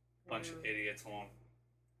 Bunch of idiots won't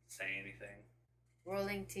say anything.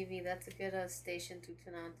 Whirling TV, that's a good station to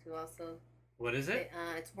tune on to also. What is it?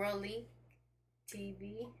 It's Whirly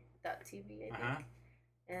TV.tv, I think. Uh-huh.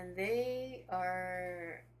 And they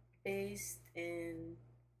are based in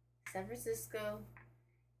San Francisco,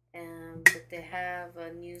 but they have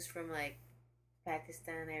news from like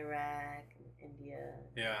Pakistan, Iraq, and India.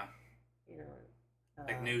 Yeah. You know.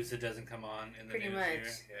 Like news that doesn't come on in the pretty news much.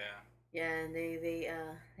 here. Yeah. Yeah, and they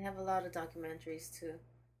have a lot of documentaries too,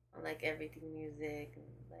 on like everything music and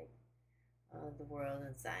like the world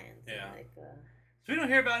and science. Yeah. And, like, so we don't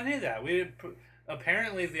hear about any of that.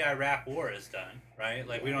 Apparently the Iraq War is done, right?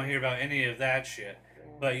 Like we don't hear about any of that shit. Yeah.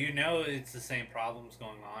 But you know, it's the same problems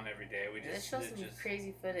going on every day. It shows some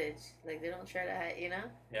crazy footage. Like they don't try to hide, you know.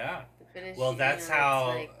 Yeah. The footage. Well, that's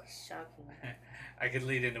how. It's, like, shocking. I could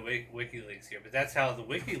lead into WikiLeaks here, but that's how the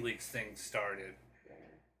WikiLeaks thing started.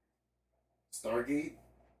 Stargate?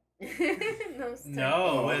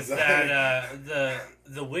 No, was that the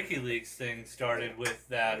WikiLeaks thing started with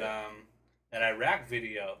that Iraq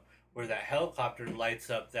video where that helicopter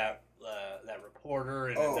lights up that reporter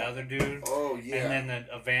and the other dude. Oh yeah. And then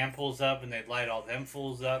a van pulls up and they light all them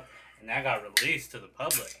fools up, and that got released to the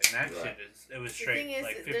public. And that shit was straight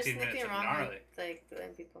like 15 minutes of gnarly. With, like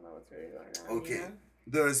letting people know what's really going on. Okay. You know?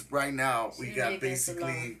 There's right now we got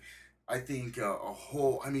basically. I think a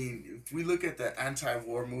whole. I mean, if we look at the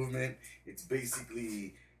anti-war movement, it's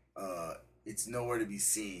basically it's nowhere to be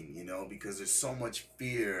seen, you know, because there's so much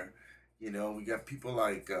fear. You know, we got people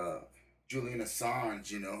like Julian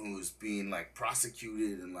Assange, you know, who's being like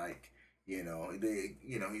prosecuted and like, you know,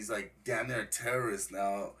 he's like damn near a terrorist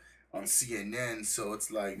now on CNN. So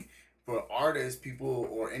it's like for artists, people,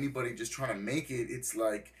 or anybody just trying to make it, it's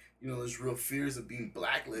like. You know, there's real fears of being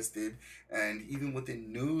blacklisted, and even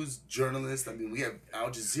within news journalists, I mean, we have Al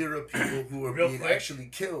Jazeera people who are being actually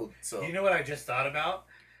killed. So you know what I just thought about?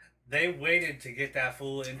 They waited to get that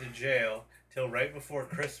fool into jail till right before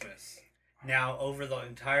Christmas. Now, over the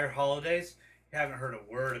entire holidays, you haven't heard a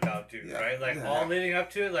word about dude, right? Like all leading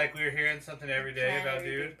up to it, like we were hearing something every day about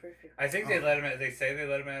dude. I think they let him. They say they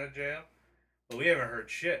let him out of jail, but we haven't heard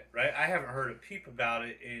shit, right? I haven't heard a peep about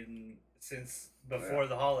it since before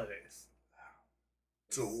the holidays.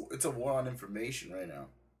 So it's a war on information right now.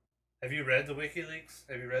 Have you read the WikiLeaks?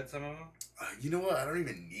 Have you read some of them? You know what? I don't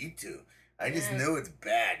even need to. I just Yeah. know it's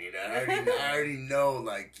bad. You know, I already know.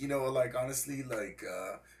 Like, you know, like honestly, like,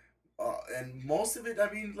 and most of it.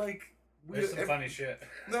 I mean, like, There's some funny shit.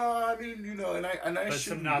 No, I mean, you know, and I But should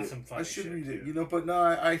some read not it. some funny I should shit, read it, too. you know. But no,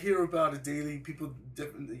 I hear about it daily. People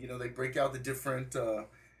different, you know, they break out the different,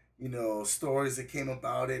 you know, stories that came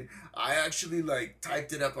about it. I actually like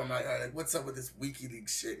typed it up on my like, what's up with this WikiLeaks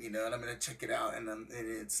shit, you know? And I'm gonna check it out, and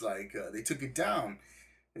it's like they took it down,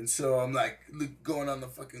 and so I'm like going on the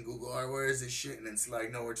fucking Google, all right, where is this shit? And it's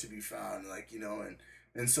like nowhere to be found, like, you know,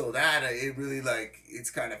 and so that it really like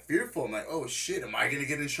it's kind of fearful. I'm like, oh shit, am I gonna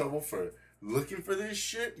get in trouble for looking for this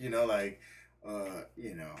shit? You know, like,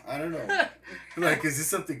 you know, I don't know. Like, is this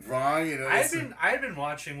something wrong? You know, I've been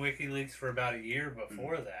watching WikiLeaks for about a year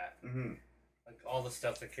before that. Mm-hmm. Like all the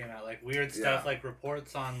stuff that came out, like weird stuff, like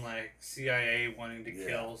reports on like CIA wanting to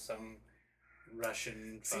kill some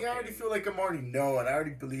Russian. See, I already feel like I'm already knowing. I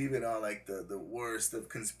already believe in all like the worst of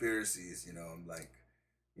conspiracies. You know, I'm like,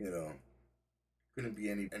 you know, couldn't be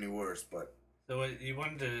any worse. But so what, you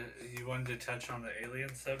wanted to touch on the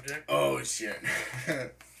alien subject? Oh shit.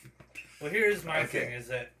 Well, here's my thing: is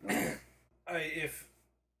that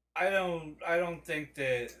I don't think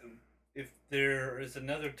that if there is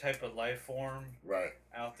another type of life form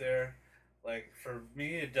out there, like for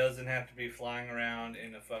me, it doesn't have to be flying around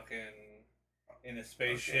in a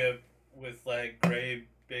spaceship with like gray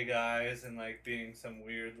big eyes and like being some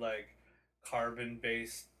weird like carbon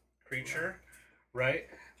based creature, right?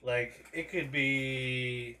 Like it could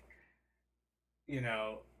be, you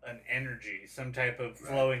know, an energy, some type of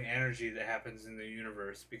flowing energy that happens in the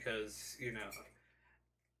universe, because, you know,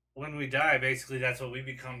 when we die, basically that's what we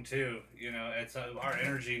become too. You know, it's our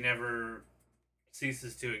energy never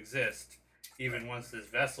ceases to exist, even once this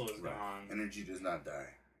vessel is gone. Energy does not die.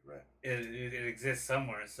 Right. It exists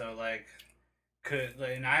somewhere. So like,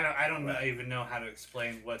 and I don't even know how to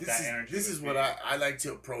explain what that energy. This is what I like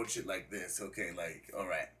to approach it like this. Okay, like, all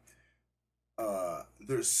right.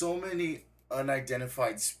 There's so many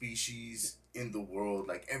unidentified species in the world.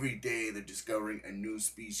 Like every day they're discovering a new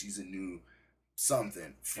species, a new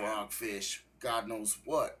something, frog, fish, God knows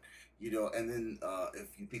what, you know. And then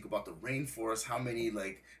if you think about the rainforest, how many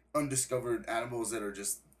like undiscovered animals that are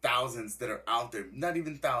just thousands that are out there, not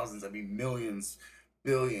even thousands, I mean millions,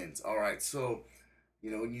 billions. All right, so you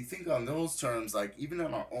know, when you think on those terms, like even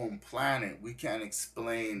on our own planet we can't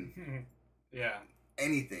explain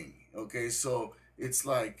anything. Okay, so it's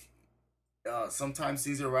like sometimes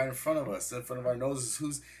these are right in front of us, in front of our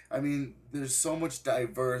noses. There's so much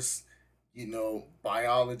diverse, you know,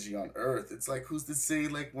 biology on Earth. It's like, who's to say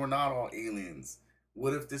like we're not all aliens?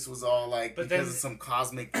 What if this was all like because of some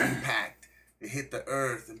cosmic impact? It hit the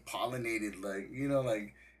Earth and pollinated, like, you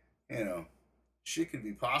know, shit could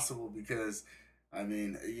be possible because, I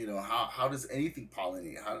mean, you know, how does anything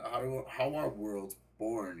pollinate? How are worlds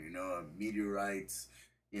born? You know, meteorites.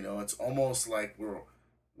 You know, it's almost like we're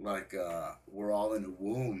all in the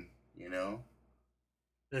womb. You know.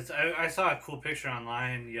 I saw a cool picture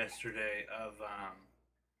online yesterday of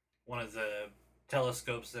one of the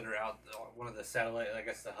telescopes that are out, one of the satellite, I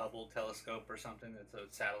guess the Hubble telescope or something. It's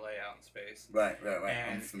a satellite out in space. Right.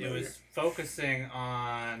 And it was focusing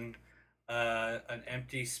on an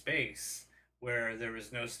empty space where there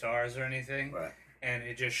was no stars or anything. Right. And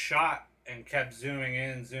it just shot and kept zooming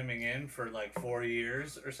in for like 4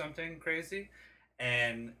 years or something crazy.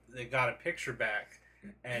 And they got a picture back,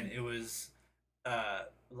 and it was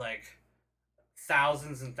like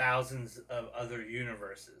thousands and thousands of other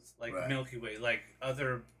universes, like Milky Way, like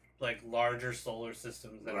other like larger solar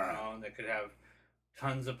systems that are known that could have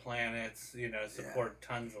tons of planets, you know, support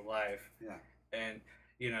tons of life. Yeah. And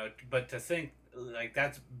you know, but to think like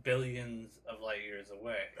that's billions of light years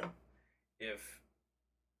away.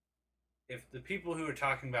 If the people who are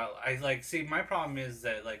talking about, my problem is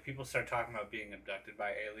that like people start talking about being abducted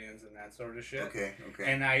by aliens and that sort of shit. Okay.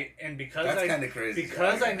 And because that's kind of crazy.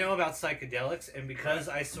 Because I know about psychedelics, and because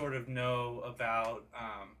I sort of know about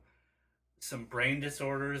some brain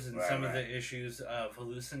disorders and some of the issues of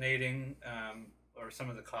hallucinating, or some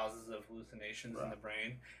of the causes of hallucinations in the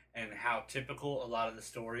brain, and how typical a lot of the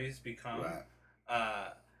stories become.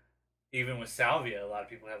 Even with salvia, a lot of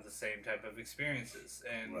people have the same type of experiences,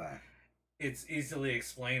 and it's easily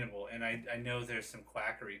explainable, and I know there's some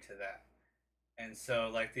quackery to that. And so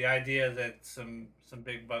like the idea that some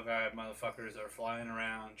big bug-eyed motherfuckers are flying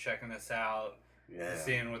around checking us out,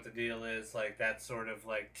 seeing what the deal is, like that sort of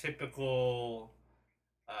like typical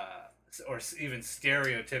or even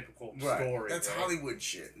stereotypical Right. story. That's right? Hollywood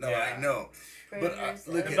shit. No, Yeah. I know. But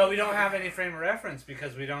But we don't have any frame of reference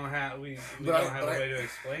because we don't have we But don't have a way to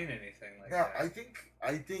explain anything like now, that.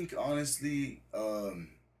 I think honestly,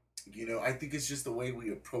 you know, I think it's just the way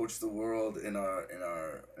we approach the world in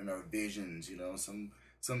our visions. You know,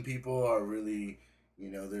 some people are really, you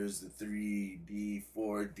know, there's the 3D,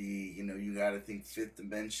 4D. You know, you got to think fifth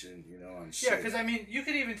dimension. You know, on shit. Yeah, because I mean, you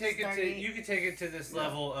could even take Stargate. you could take it to this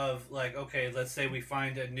level of like, okay, let's say we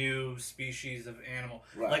find a new species of animal.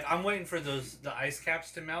 Right. Like I'm waiting for the ice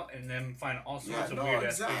caps to melt and then find all sorts of weird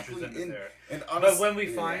ass creatures under there. And But when we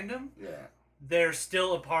find them, yeah. they're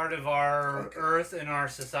still a part of our Okay. Earth and our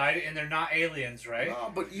society, and they're not aliens, right?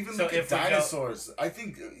 No, but even So look at if we go- dinosaurs. I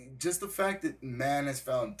think just the fact that man has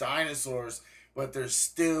found dinosaurs, but there's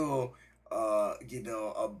still, you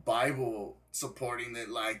know, a Bible supporting that,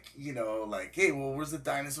 like, you know, like, hey, well, where's the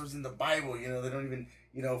dinosaurs in the Bible? You know, they don't even,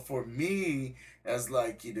 you know, for me, as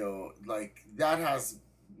like, you know, like that has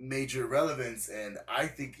major relevance, and I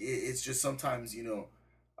think it's just sometimes, you know,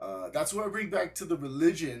 that's why I bring back to the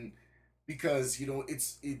religion. Because you know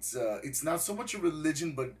it's not so much a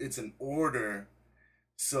religion, but it's an order.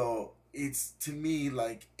 So it's, to me,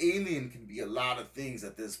 like alien can be a lot of things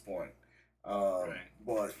at this point. Right.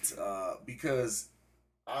 But because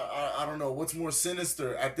I don't know what's more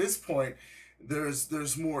sinister at this point.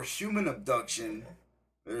 There's more human abduction.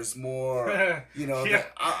 There's more, you know. Yeah.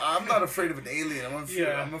 I'm not afraid of an alien.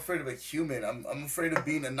 Yeah. I'm afraid of a human. I'm afraid of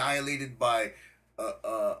being annihilated by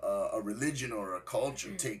a religion or a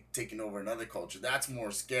culture taking over another culture. That's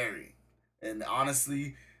more scary. And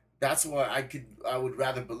honestly, that's why I would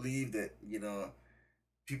rather believe that, you know,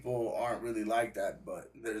 people aren't really like that.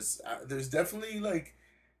 But there's definitely, like,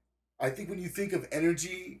 I think when you think of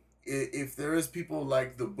energy, if there is people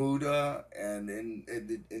like the Buddha and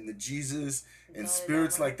the Jesus and Dalai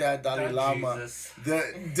spirits Lama. like that, Dalai Not Lama, Jesus.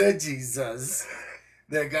 the Jesus,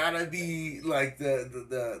 there gotta be like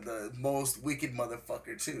the most wicked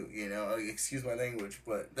motherfucker too. You know, excuse my language,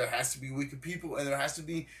 but there has to be wicked people, and there has to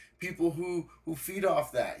be people who feed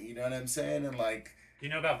off that. You know what I'm saying? And like, Do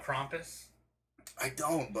you know about Krampus? I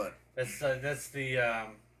don't, but That's the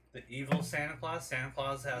evil Santa Claus. Santa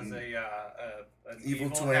Claus has an Evil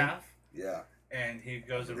evil twin. half, yeah, and he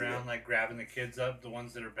goes around like grabbing the kids up. The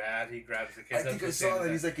ones that are bad, he grabs the I kids up. think I to saw Santa's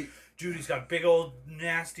that. He's back. like, Dude, he's got big old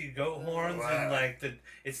nasty goat horns Right. and like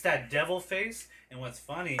it's that devil face. And what's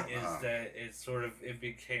funny is Uh-huh. that it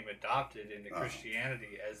became adopted into Uh-huh.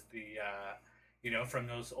 Christianity as the you know, from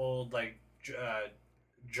those old like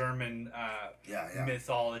German yeah.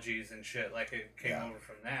 mythologies and shit. Like it came Yeah. over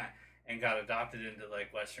from that and got adopted into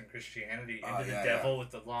like Western Christianity. Into Oh, the yeah, devil with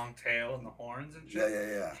the long tail and the horns and shit.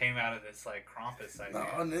 Yeah. Came out of this like Krampus idea.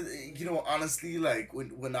 No, and, you know, honestly, like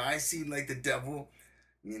when I see like the devil,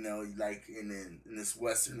 you know, like in this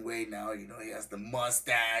Western way now, you know, he has the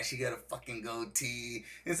mustache, he got a fucking goatee.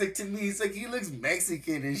 It's like, to me, it's like he looks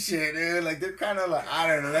Mexican and shit, dude. Like they're kind of like, I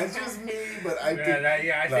don't know, that's just me, but I think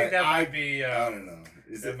I think that might be. I don't know.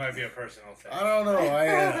 That might be a personal thing. I don't know.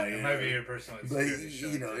 It might be your personal But insecurity.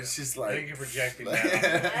 you know, it's just like, I think you're projecting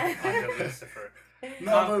that onto Lucifer.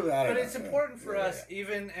 No, but I don't But it's know. important for Yeah, us,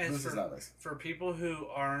 even as This is not nice. for people who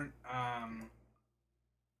aren't,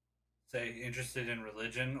 say, interested in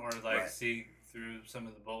religion or like Right. see through some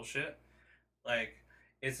of the bullshit. Like,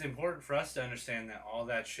 it's important for us to understand that all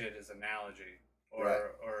that shit is analogy, or Right.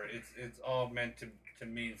 or it's all meant to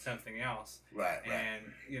mean something else. Right. And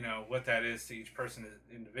you know what that is to each person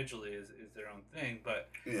individually is their own thing. But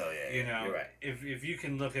Yeah. you know, You're right. if you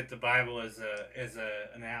can look at the Bible as a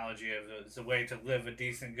analogy of as a way to live a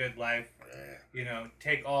decent, good life, Yeah. you know,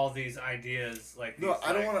 take all these ideas like these No,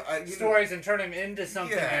 I don't like, want to. stories and turn them into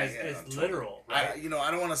something as totally. literal. Right?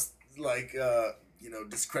 I don't want to like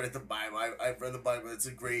discredit the Bible. I've read the Bible. It's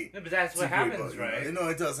a great. No, but that's it's what a great happens, book, right? You know,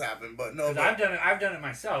 it does happen, but no. 'Cause But, I've done it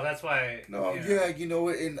myself. That's why. no, you know. yeah, you know,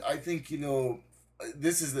 and I think, you know,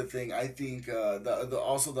 this is the thing. I think the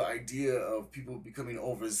also the idea of people becoming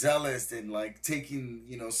overzealous and like taking,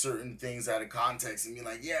 you know, certain things out of context and being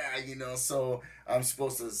like, yeah, you know, so I'm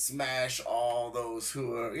supposed to smash all those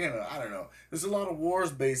who are, you know, I don't know. There's a lot of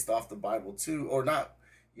wars based off the Bible too, or not,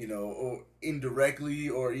 you know, or indirectly,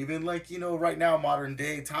 or even like, you know, right now, modern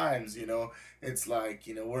day times, you know, it's like,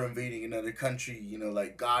 you know, we're invading another country, you know,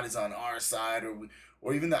 like God is on our side,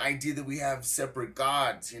 or even the idea that we have separate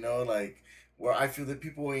gods, you know, like, where I feel that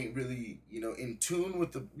people ain't really, you know, in tune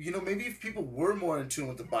with the, you know, maybe if people were more in tune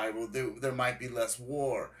with the Bible, there might be less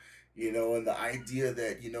war, you know, and the idea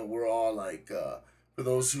that, you know, we're all like, for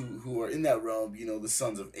those who are in that realm, you know, the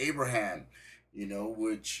sons of Abraham, you know,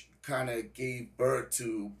 which kind of gave birth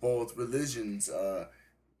to both religions,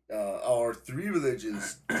 our three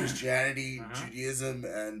religions: Christianity, Uh-huh. Judaism,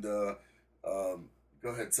 and go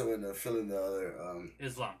ahead, someone fill in the other.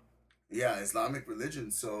 Islam. Yeah, Islamic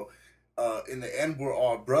religion. So, in the end, we're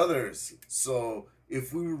all brothers. So,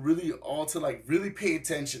 if we were really all to like really pay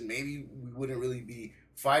attention, maybe we wouldn't really be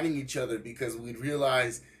fighting each other because we'd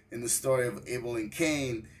realize in the story of Abel and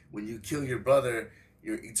Cain, when you kill your brother,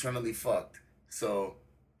 you're eternally fucked. So,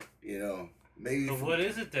 maybe. But what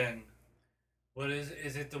is it then? What is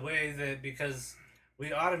it the way that because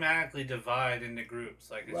we automatically divide into groups,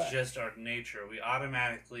 like it's Right. just our nature. We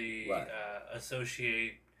automatically Right.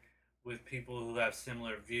 associate with people who have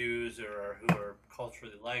similar views or who are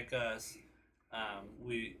culturally like us.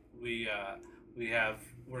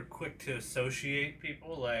 We're quick to associate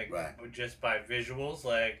people like Right. just by visuals,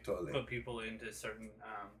 like Totally. put people into certain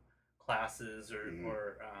classes or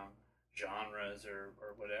Mhm. genres or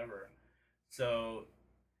whatever. So,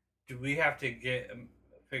 do we have to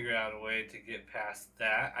figure out a way to get past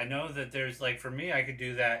that? I know that there's like for me, I could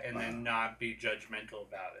do that and then not be judgmental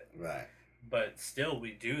about it, Right. but still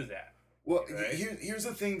we do that. Well, Right. here's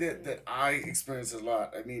the thing that I experience a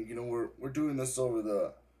lot. I mean, we're doing this over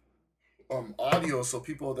the audio, so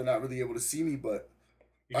people they're not really able to see me, but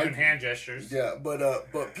You're doing hand gestures. yeah,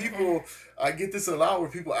 but people, I get this a lot where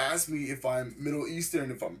people ask me if I'm Middle Eastern,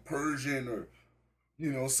 if I'm Persian, or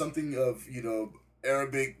something of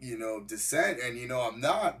Arabic descent, and I'm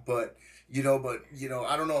not, but I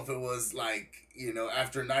don't know if it was like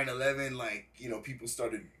after 9/11, like people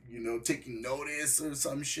started taking notice or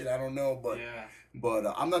some shit. I don't know, but Yeah.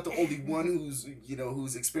 I'm not the only one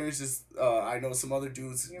who's experienced this. I know some other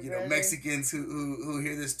dudes, Your brother. Mexicans who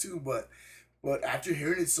hear this too, but after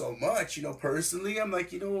hearing it so much, personally, I'm like,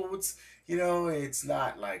 it's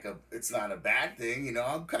not it's not a bad thing,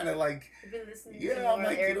 I'm kind of like, You've been listening to yeah, I'm more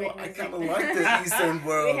like, Arabic I music. kind of like the Eastern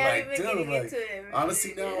world, We haven't like, been dude, getting like, into it.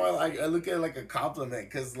 honestly, now I look at it like a compliment,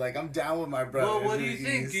 because, like, I'm down with my brothers. Well, what do you in the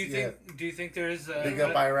think? East, Do you think there's Big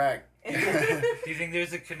up Iraq. do you think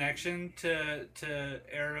there's a connection to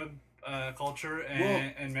Arab culture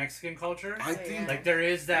and Mexican culture? I think, Like there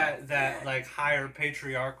is that Yeah. like higher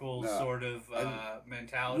patriarchal No. sort of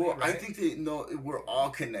mentality. well, right? I think that we're all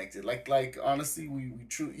connected. Like honestly, we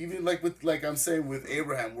truly, even like with like I'm saying with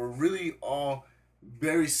Abraham, we're really all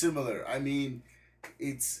very similar. I mean,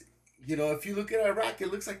 it's if you look at Iraq,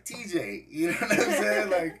 it looks like TJ. You know what I'm saying?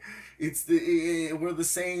 Like we're the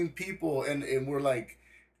same people, and we're like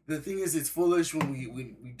the thing is, it's foolish when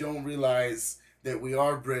we don't realize that we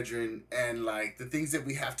are brethren, and like the things that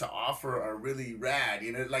we have to offer are really rad.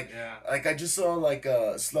 Like Yeah. like I just saw like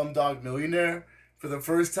a Slumdog Millionaire for the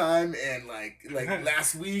first time, and like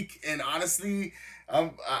last week, and honestly,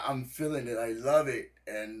 I'm feeling it. I love it,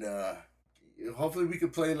 and hopefully we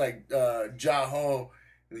could play like Jaho,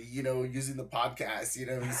 using the podcast,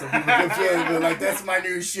 so people can feel it. But like that's my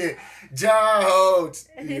new shit,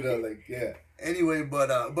 Jaho, like yeah. Anyway,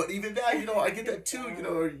 but even that, I get that too,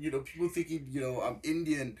 or people thinking, I'm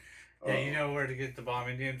Indian. Yeah, you know where to get the bomb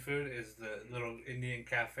Indian food is the little Indian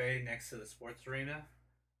cafe next to the sports arena,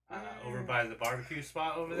 over by the barbecue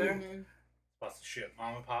spot over there. Mhm. Lots of shit,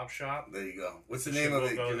 mom and pop shop. There you go. What's the Should name of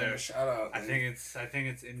we'll it? go Give them there. a shout out. I think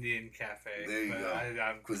it's Indian cafe. There you but go.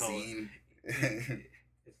 I'm told Cuisine.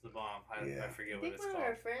 it's the bomb. I Yeah. forget I what think it's one of called.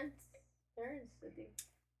 our friends' parents, I think,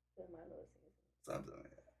 said my little Something like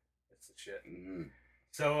that. It's the shit. Mm-hmm.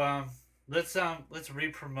 So let's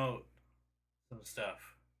re-promote some stuff.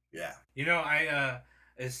 Yeah.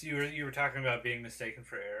 As you were talking about being mistaken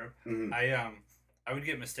for Arab, Mm-hmm. I would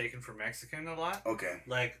get mistaken for Mexican a lot, Okay.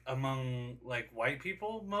 like among like white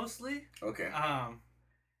people mostly. Okay.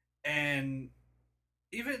 And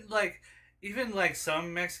even like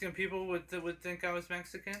some Mexican people would think I was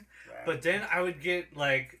Mexican, Right. but then I would get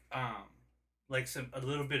like a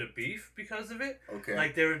little bit of beef because of it. Okay.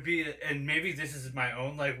 Like there would be, and maybe this is my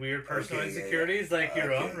own like weird personal Okay, yeah, insecurities, like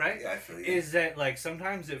your Okay. own, right? Yeah, I feel you. Is that like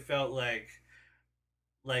sometimes it felt like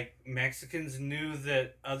Mexicans knew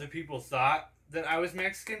that other people thought that I was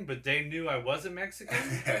Mexican, but they knew I wasn't Mexican.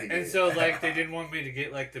 And so, like, they didn't want me to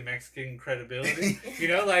get, like, the Mexican credibility.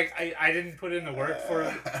 Like, I didn't put in the work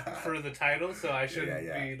for the title, so I shouldn't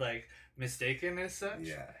Yeah. be, like, mistaken as such.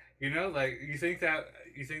 Yeah. Like, you think that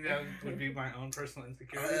would be my own personal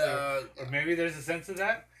insecurity? Or maybe there's a sense of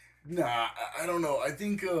that? Nah, I don't know. I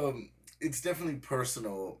think it's definitely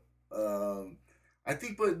personal. I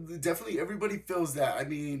think, but definitely everybody feels that. I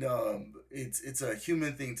mean, it's a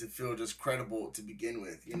human thing to feel just credible to begin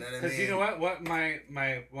with. You know what I mean? Because you know what one of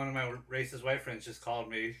my racist white friends just called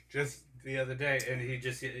me just the other day, and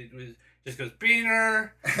just goes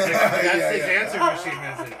Beaner. Like, that's his answer machine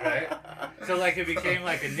message, right? So like it became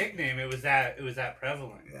like a nickname. It was that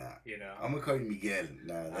prevalent. Yeah. You know. I'm gonna call you Miguel.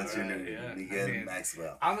 No, that's your name. Yeah. Miguel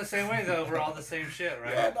Maxwell. I'm the same way though. We're all the same shit,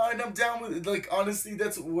 right? Yeah, no, and I'm down with it. Like honestly,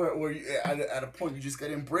 that's where you, at a point you just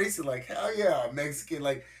gotta embrace it. Like hell yeah, I'm Mexican.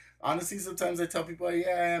 Like honestly, sometimes I tell people,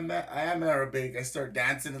 yeah, I am Arabic. I start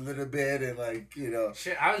dancing a little bit and like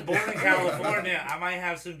Shit, I was born in California. I might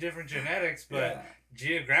have some different genetics, but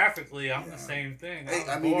geographically, I'm the same thing.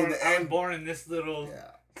 I'm born in this little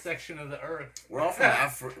section of the earth. We're all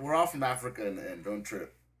from Africa, and don't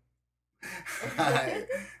trip.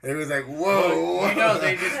 It was like whoa. Well,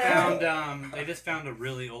 they just found a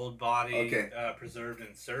really old body preserved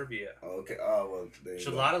in Serbia. Okay. Oh well.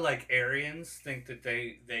 So a lot of like Aryans think that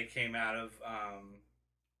they came out of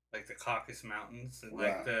like the Caucasus Mountains and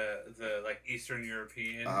like the like Eastern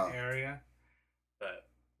European area, but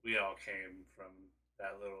we all came from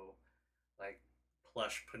that little like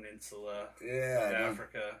plush peninsula of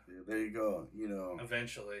Africa. There you go.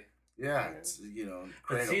 Eventually. Yeah, it's,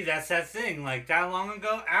 But see, that's that thing. Like that long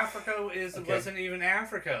ago, Africa wasn't even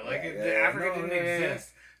Africa. Like Africa didn't exist.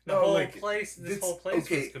 This whole place was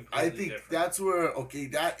completely I think different. that's where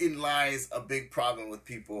that in lies a big problem with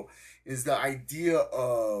people is the idea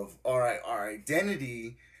of our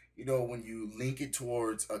identity. When you link it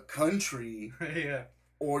towards a country,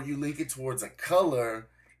 or you link it towards a color.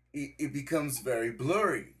 It becomes very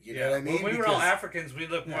blurry. You know what I mean? When we were all Africans, we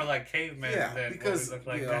look more like cavemen than what we look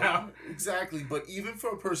like now. Exactly. But even for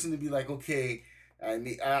a person to be like, okay, I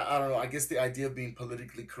mean, I don't know. I guess the idea of being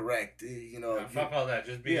politically correct, fuck all that.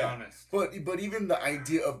 Just be honest. But even the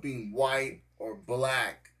idea of being white or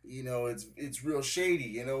black, it's real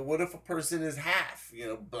shady. What if a person is half,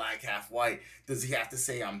 black, half white? Does he have to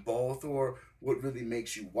say I'm both, or what really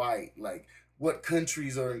makes you white? Like, what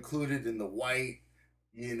countries are included in the white?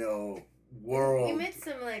 World. You met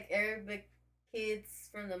some like Arabic kids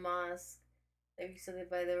from the mosque. Like so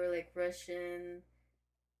they were like Russian,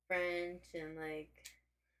 French, and like.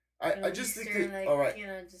 I just Eastern, think that like, all right.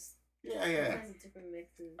 Just different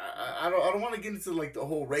mixes. I don't want to get into like the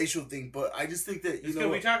whole racial thing, but I just think that it's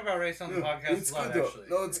good. We talk about race on the podcast it's a lot, good, actually.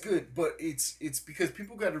 No, it's good, but it's because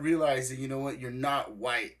people got to realize that you're not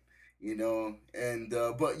white, and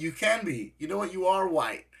but you can be. You are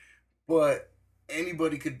white, but.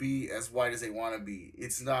 Anybody could be as white as they want to be.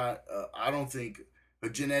 It's not, I don't think, a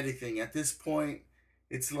genetic thing. At this point,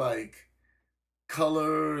 it's like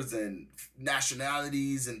colors and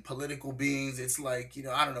nationalities and political beings. It's like,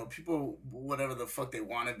 I don't know, people, whatever the fuck they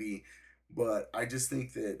want to be. But I just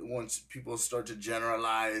think that once people start to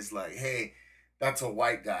generalize, like, hey, that's a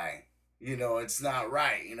white guy. It's not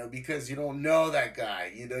right, because you don't know that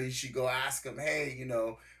guy. You should go ask him, hey,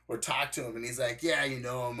 or talk to him, and he's like, yeah,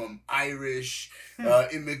 I'm an Irish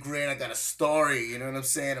immigrant. I got a story. You know what I'm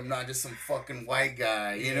saying? I'm not just some fucking white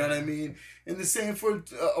guy. You know what I mean? And the same for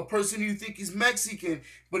a person you think is Mexican,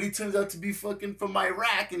 but he turns out to be fucking from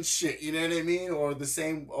Iraq and shit. You know what I mean? Or the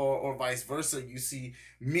same, or vice versa. You see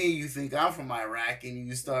me, you think I'm from Iraq, and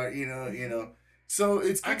you start, So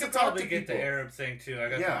it's good to talk to people. I could probably get the Arab thing too. I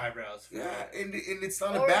got the eyebrows for that. And it's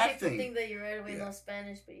not a bad thing. Or people think that you right away know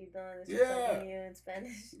Spanish, but you don't. It's talking to you in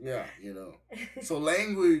Spanish. Yeah, So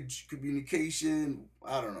language, communication,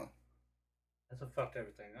 I don't know. That's what fucked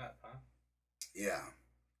everything up, huh? Yeah,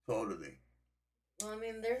 totally. Well, I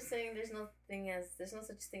mean, they're saying there's no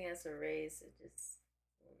such thing as a race. It just.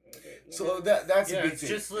 So that's a big it's thing.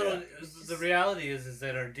 Just little. The reality is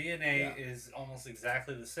that our DNA is almost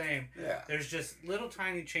exactly the same. Yeah. There's just little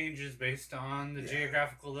tiny changes based on the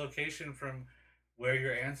geographical location from where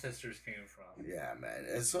your ancestors came from. Yeah, man.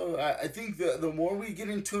 And so I think the more we get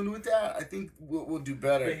in tune with that, I think we'll do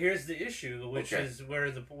better. But here's the issue, which is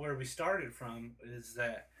where we started from, is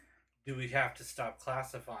that. Do we have to stop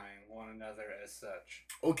classifying one another as such?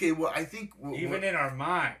 Okay, well, I think... even in our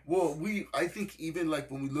mind. Well, I think even, like,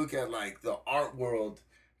 when we look at, like, the art world,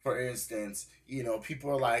 for instance, people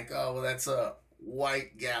are like, oh, well, that's a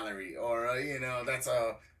white gallery, or, that's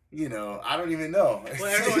a... I don't even know.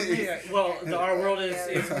 Well, the art world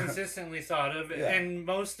is consistently thought of, and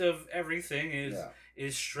most of everything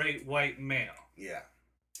is straight white male. Yeah.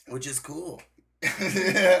 Which is cool.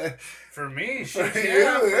 For me,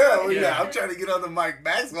 yeah. I'm trying to get on the Mike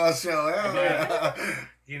Maxwell show.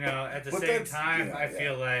 At the same time, I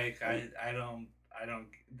feel like I don't.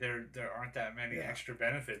 There aren't that many extra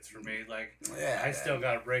benefits for me. Like, I still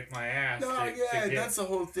got to break my ass. That's the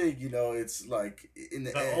whole thing. It's like in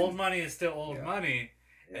the end, old money is still old money.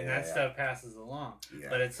 And that stuff passes along. Yeah.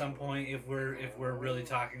 But at some point, if we're really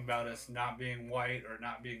talking about us not being white or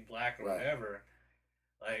not being black or whatever.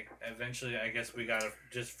 like eventually I guess we gotta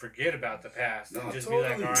just forget about the past and No, just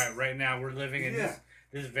totally. be like, all right, right now we're living in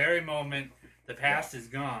this very moment. The past is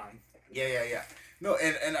gone. Yeah. No,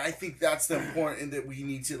 and I think that's the important that we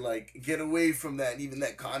need to like get away from that, and even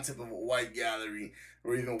that concept of a white gallery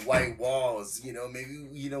or even white walls. Maybe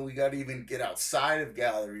we gotta even get outside of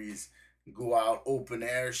galleries, go out open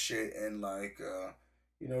air shit, and like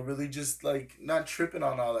really just like not tripping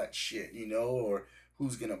on all that shit, or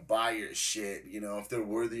who's gonna buy your shit, if they're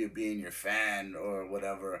worthy of being your fan or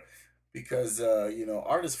whatever, because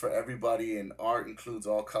art is for everybody, and art includes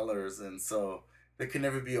all colors, and so there can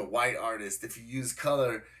never be a white artist if you use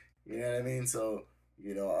color. You know what I mean? So,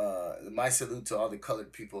 my salute to all the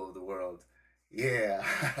colored people of the world. Yeah.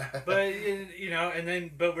 But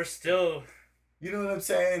but we're still. You know what I'm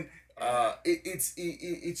saying?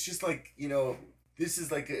 It's just like this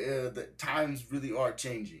is like the times really are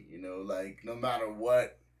changing. Like no matter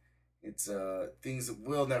what, it's things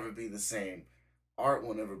will never be the same. Art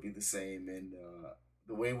will never be the same, and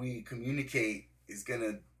the way we communicate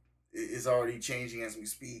is already changing as we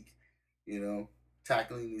speak.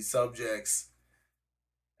 Tackling these subjects.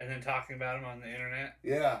 And then talking about them on the internet.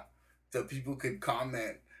 Yeah, so people could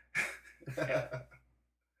comment. Yeah.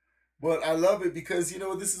 But I love it because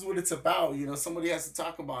this is what it's about. Somebody has to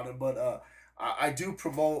talk about it. But I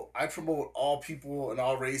promote all people and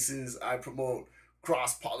all races. I promote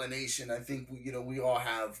cross pollination. I think we all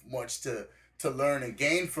have much to learn and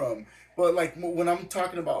gain from. But like when I'm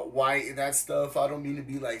talking about white and that stuff, I don't mean to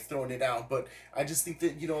be like throwing it out, but I just think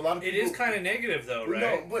that a lot of people. It is kind of negative though, right?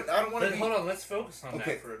 No, but I don't want to. Hold on, let's focus on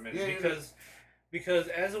that for a minute, Yeah. Because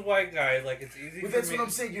as a white guy, like it's easy. But that's what I'm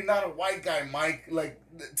saying. You're not a white guy, Mike. Like,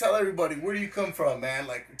 tell everybody where do you come from, man?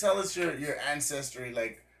 Like, tell us your ancestry.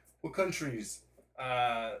 Like, what countries?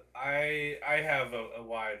 I have a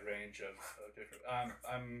wide range of different.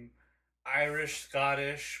 I'm Irish,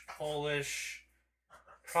 Scottish, Polish,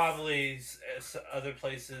 probably other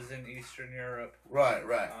places in Eastern Europe. Right.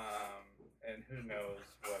 And who knows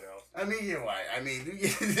what else? I mean, you're white. I mean,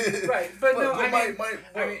 right, but no, my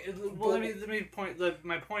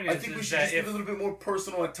point I is, think we is should that just be a little bit more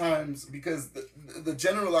personal at times, because the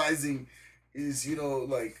generalizing is,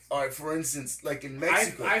 like, all right, for instance, like in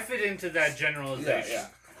Mexico. I fit into that generalization Yeah.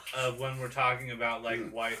 of when we're talking about like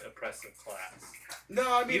white oppressive class.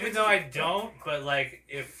 No, I mean, even though I don't, but like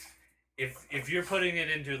if you're putting it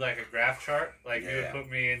into like a graph chart, like you would put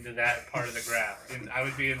me into that part of the graph, and I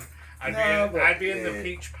would be in. I'd be in the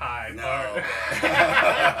peach pie part.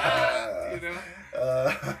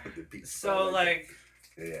 The peach so pie, like,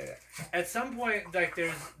 yeah. At some point, like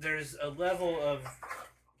there's a level of,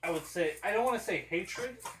 I would say, I don't want to say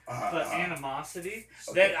hatred, but animosity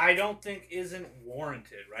that I don't think isn't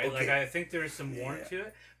warranted, right? Okay. Like I think there's some warrant to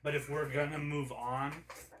it, but if we're gonna move on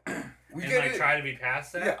We and like try to be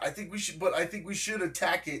past that, yeah, I think we should. But I think we should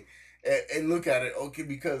attack it and look at it. Okay,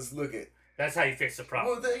 because look at. That's how you fix the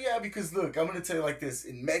problem. Well, because look, I'm gonna tell you like this.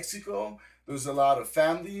 In Mexico, there's a lot of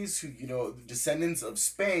families who, descendants of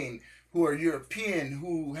Spain, who are European,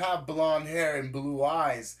 who have blonde hair and blue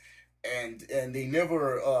eyes, and they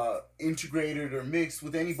never integrated or mixed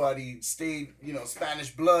with anybody. Stayed,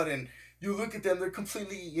 Spanish blood, and you look at them, they're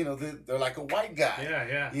completely, they're like a white guy.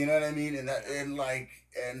 Yeah. You know what I mean?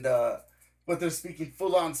 But they're speaking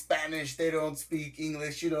full on Spanish. They don't speak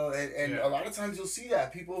English, and a lot of times you'll see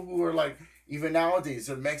that people who are like, even nowadays,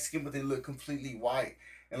 they're Mexican, but they look completely white.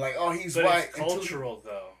 And like, oh, he's white. It's cultural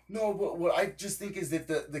though. No, but what I just think is that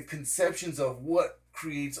the conceptions of what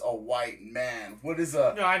creates a white man, what is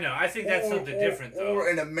a... No, I know. I think that's something different though. Or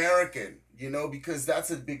an American, because that's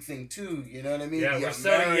a big thing too, you know what I mean? Yeah, we're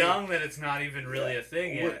so young that it's not even really a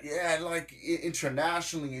thing yet. Yeah, like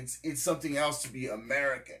internationally, it's something else to be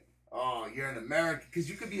American. Oh, you're an American, because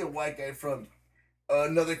you could be a white guy from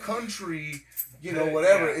another country,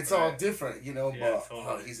 whatever. It's all different, but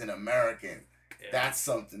totally. He's an American. Yeah. That's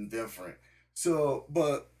something different. So,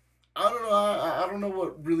 but I don't know. I don't know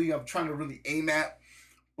what really I'm trying to really aim at,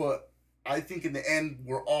 but I think in the end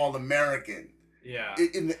we're all American. Yeah.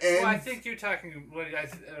 In the end. Well, I think you're talking. What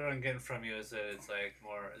I'm getting from you is that it's like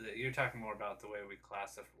more. You're talking more about the way we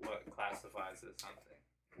what classifies as something.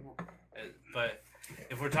 But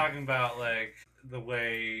if we're talking about like the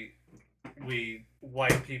way we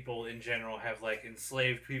white people in general have like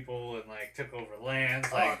enslaved people and like took over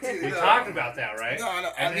lands, like we talked about that, right?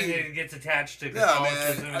 No, and then it gets attached to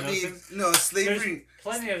Catholicism. No, man. No, slavery. There's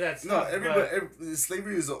plenty of that stuff. No,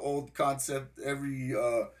 slavery is an old concept. Every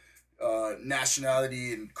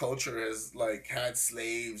nationality and culture has like had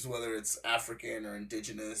slaves, whether it's African or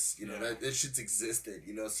indigenous, you know, that shit's existed,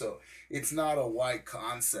 you know, so it's not a white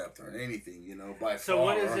concept or anything, you know, by So far.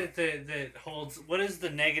 what is it that holds, what is the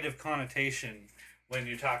negative connotation when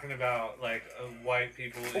you're talking about like white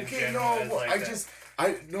people in general? No, like I that? just,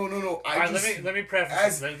 I, no, All right, let me preface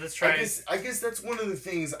as, this. Let's try I guess that's one of the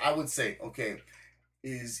things I would say, okay,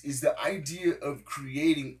 is the idea of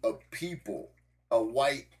creating a people, a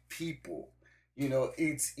white people. You know,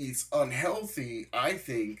 it's unhealthy, I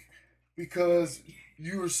think, because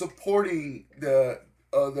you're supporting the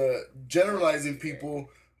generalizing people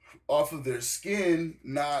off of their skin,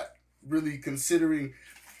 not really considering,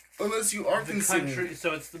 unless you are the considering country.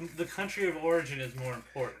 So it's the country of origin is more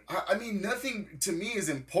important. I mean, nothing to me is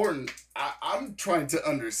important. I'm trying to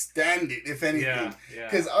understand it, if anything. Yeah.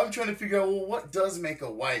 Because I'm trying to figure out, well, what does make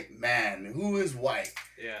a white man? Who is white?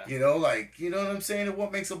 Yeah. You know, like, you know what I'm saying? And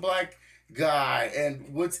what makes a black guy?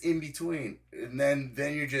 And what's in between? And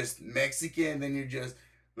then you're just Mexican. Then you're just,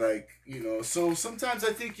 like, you know. So sometimes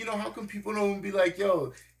I think, you know, how come people don't be like,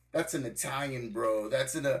 yo, that's an Italian bro.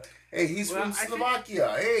 That's hey, he's from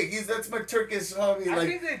Slovakia. That's my Turkish homie. I like,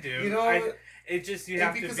 think they do. You know, it just you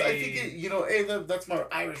have because to be. I think you know, hey, that's my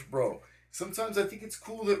Irish bro. Sometimes I think it's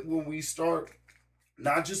cool that when we start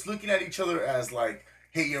not just looking at each other as like,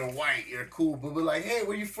 hey, you're white, you're cool, but we're like, hey,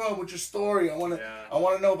 where you from? What's your story? I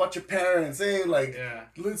wanna know about your parents. Hey, like,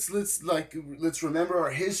 let's remember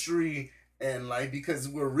our history and like because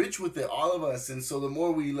we're rich with it, all of us, and so the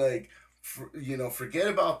more we like. Forget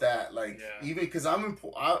about that. Like even because I'm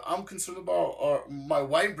concerned about my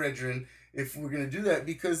white brethren if we're gonna do that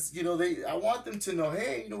because you know I want them to know,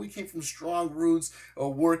 hey, you know, we came from strong roots, a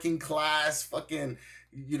working class, fucking,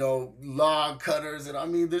 you know, log cutters, and I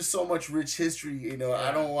mean, there's so much rich history. You know,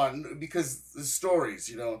 I don't want because the stories,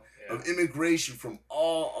 you know, of immigration from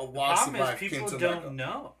all walks of life. People came to don't America.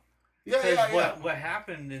 know. Yeah. What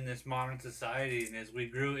happened in this modern society, and as we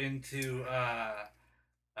grew into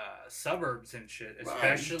suburbs and shit,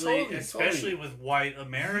 especially with white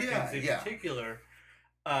Americans in particular,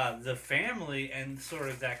 the family and sort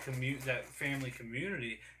of that family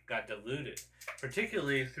community got diluted,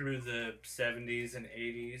 particularly through the 70s and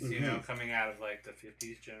 80s, you know, coming out of like the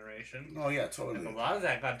 50s generation. Oh yeah, totally. And a lot of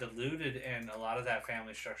that got diluted and a lot of that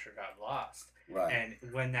family structure got lost. Right.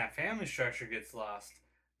 And when that family structure gets lost,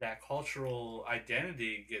 that cultural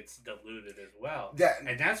identity gets diluted as well.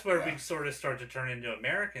 And that's where we sort of start to turn into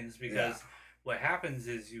Americans because what happens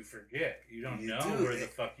is you forget. You don't know where the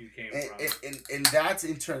fuck you came from. And that's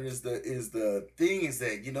in turn is the thing is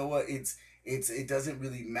that, you know what, it doesn't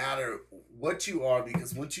really matter what you are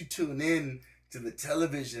because once you tune in to the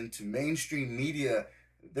television, to mainstream media,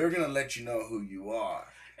 they're going to let you know who you are.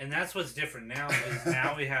 And that's what's different now is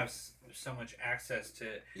now we have so much access to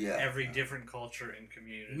every different culture and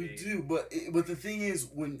community. We do, but the thing is,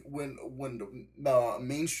 when the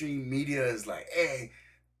mainstream media is like, hey,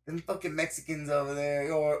 them fucking Mexicans over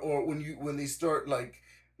there, or when they start like,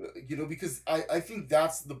 you know, because I think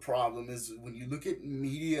that's the problem is when you look at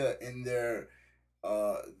media and their,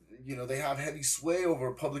 you know, they have heavy sway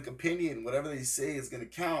over public opinion. Whatever they say is going to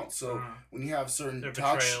count. So when you have certain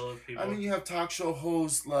you have talk show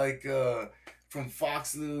hosts like from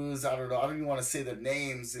Fox News. I don't even want to say their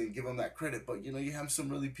names and give them that credit, but you know, you have some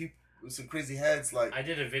really people, some crazy heads. Like I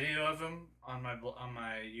did a video of him on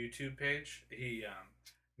my YouTube page. He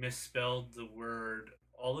misspelled the word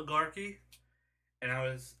oligarchy, and I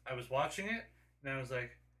was watching it, and I was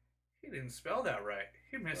like, he didn't spell that right.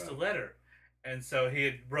 He missed a letter. And so he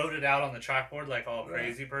had wrote it out on the chalkboard like all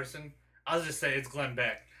crazy person. I'll just say it's Glenn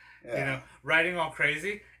Beck, you know, writing all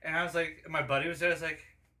crazy. And I was like, my buddy was there. I was like,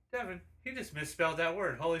 Devin, he just misspelled that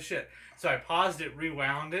word. Holy shit. So I paused it,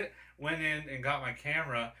 rewound it, went in and got my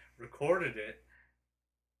camera, recorded it,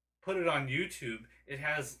 put it on YouTube. It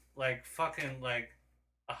has like fucking like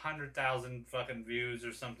 100,000 fucking views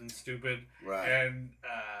or something stupid. Right. And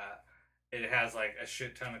it has like a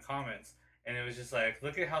shit ton of comments. And it was just like,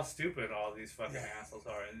 look at how stupid all these fucking assholes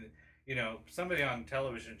are. And, you know, somebody on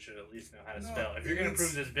television should at least know how to spell. If you're going to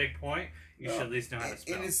prove this big point, you should at least know how to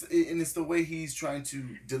spell. And it's the way he's trying to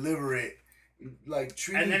deliver it. Like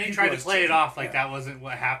treating and then he tried to play it off like that wasn't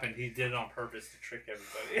what happened. He did it on purpose to trick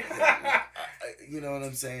everybody. You know what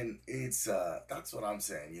I'm saying? It's that's what I'm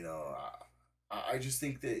saying. You know, I just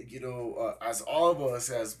think that, you know, as all of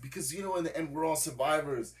us, because, you know, in the end, we're all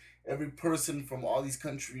survivors. Every person from all these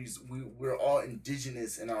countries, we're all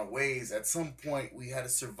indigenous in our ways. At some point, we had to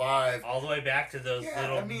survive. All the way back to those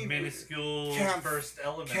minuscule first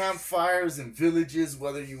elements. Campfires and villages,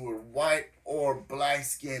 whether you were white or black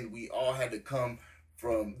skinned, we all had to come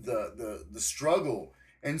from the struggle.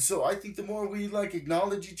 And so I think the more we like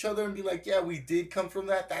acknowledge each other and be like, yeah, we did come from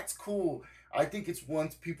that, that's cool. I think it's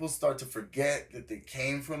once people start to forget that they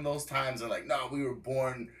came from those times and like, no, we were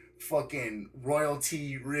born fucking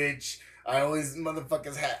royalty rich. I always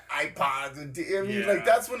motherfuckers had iPods and I mean, like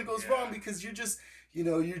that's when it goes wrong because you're just,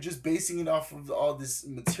 you're just basing it off of all this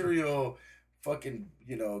material fucking,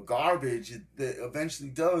 garbage that eventually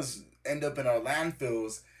does end up in our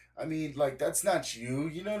landfills. I mean, like, that's not you.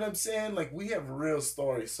 You know what I'm saying? Like, we have real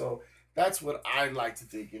stories. So that's what I like to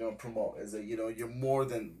think, promote is that, you're more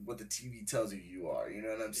than what the TV tells you you are. You know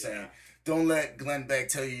what I'm saying? Don't let Glenn Beck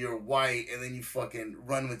tell you you're white and then you fucking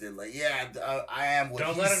run with it. Like, yeah, I am what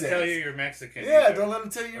don't he let him says. tell you you're Mexican. Yeah, either. Don't let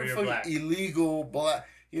him tell you you're fucking black. Illegal black.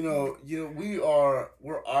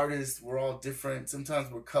 We're artists. We're all different.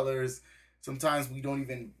 Sometimes we're colors. Sometimes we don't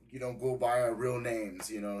even, go by our real names,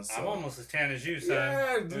 So, I'm almost as tan as you, son.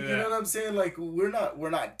 Yeah, you know what I'm saying? Like, we're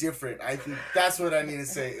not different. I think that's what I need to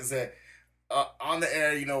say is that on the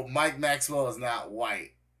air, Mike Maxwell is not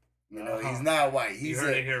white. He's not white. You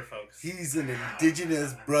heard it here, folks. He's an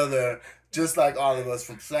indigenous brother, just like all of us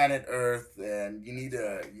from planet Earth, and we need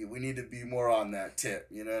to be more on that tip.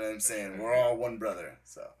 You know what I'm saying? We're all one brother.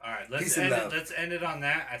 So, all right, let's end it on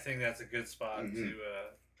that. I think that's a good spot to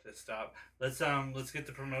stop. Let's get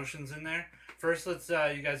the promotions in there. First,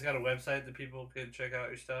 you guys got a website that people can check out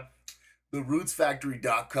your stuff?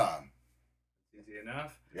 TheRootsFactory.com. Easy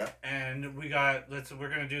enough. Yeah. And we're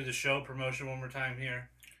gonna do the show promotion one more time here.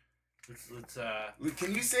 Let's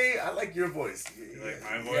Can you say I like your voice? You like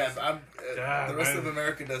my voice? Yeah, the rest of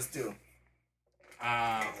America does too.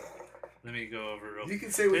 Let me go over real. You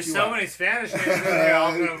can say what There's you so want. many Spanish names in here.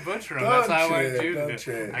 I'm gonna butcher them. That's how I want you to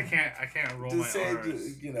do. I can't roll just my say,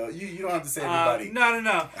 R's. you don't have to say everybody.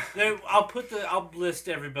 No. I'll list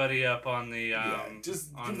everybody up on the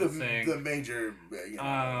just on give the thing. The major.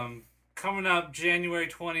 Coming up January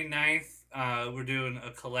 29th, we're doing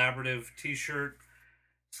a collaborative T-shirt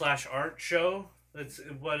 / art show. That's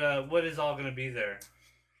what is all gonna be there.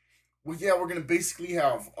 Well, yeah, we're going to basically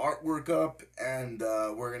have artwork up, and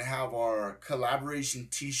we're going to have our collaboration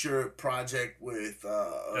T-shirt project with... Do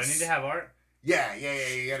I need to have art? Yeah.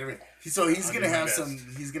 You gotta, so he's going to have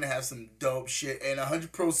some dope shit, and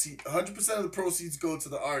 100% of the proceeds go to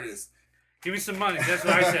the artist. Give me some money. That's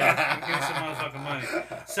what I said. Give me some motherfucking money.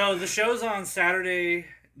 So the show's on Saturday,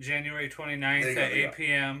 January 29th at 8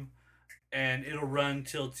 p.m., and it'll run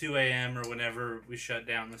till 2 a.m. or whenever we shut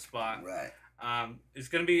down the spot. Right. It's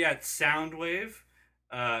going to be at Soundwave,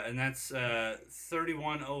 and that's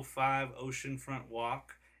 3105 Oceanfront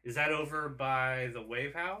Walk. Is that over by the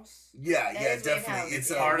Wave House? Yeah, definitely.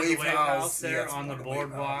 It's part of the Wave House there on the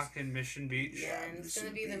boardwalk in Mission Beach. Yeah, and it's going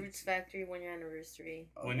to be the Roots Factory 1 year anniversary.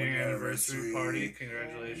 One year anniversary party.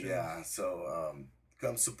 Congratulations. Yeah, so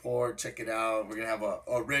come support, check it out. We're going to have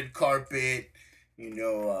a red carpet,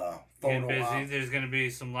 photo Get busy. op. There's going to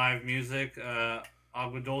be some live music.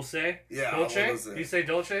 Agua Dulce? Yeah, Dolce? Agua Dulce. You say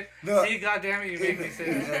Dolce? No. See, goddammit, you make me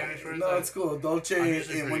say the Spanish words. No, it's cool. Dolce.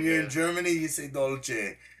 When you're in Germany, you say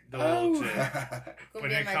Dolce. Dolce.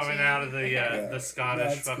 When you're coming out of the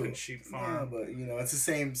Scottish fucking cool. sheep farm. Yeah, but it's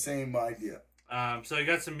the same idea. So you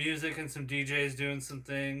got some music and some DJs doing some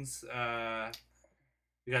things. You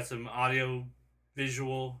got some audio,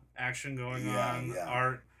 visual action going on. Yeah.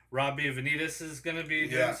 Art. Robbie Vanitas is gonna be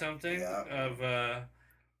doing something of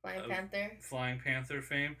Flying Panther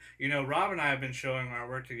fame. Rob and I have been showing our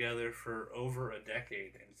work together for over a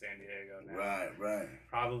decade in San Diego now. Right.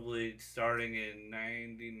 Probably starting in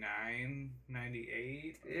 99,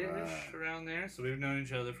 98-ish, around there. So we've known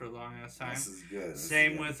each other for a long ass time. This is good.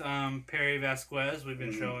 Same with Perry Vasquez. We've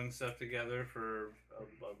been showing stuff together for a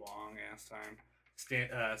long ass time.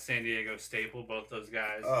 San Diego staple, both those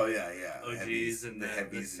guys. Oh yeah. OGs in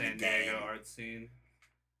the San Diego art scene.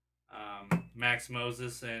 Max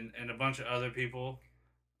Moses and a bunch of other people.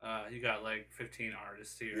 You got like 15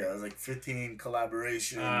 artists here. Yeah, there's like 15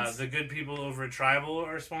 collaborations. The good people over at Tribal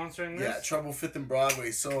are sponsoring this. Yeah, Tribal 5th and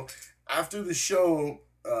Broadway. So after the show,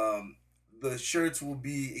 the shirts will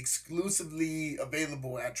be exclusively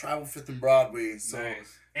available at Tribal 5th and Broadway. So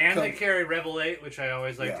nice. And they carry Rebel 8, which I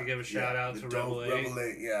always like to give a shout out to Rebel 8. Rebel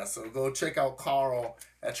 8, yeah. So go check out Carl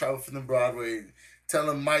at Tribal 5th and Broadway. Tell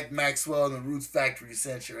him Mike Maxwell and the Roots Factory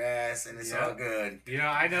sent your ass, and it's all good.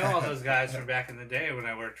 I know all those guys from back in the day when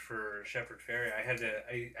I worked for Shepherd Ferry. I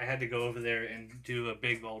had to go over there and do a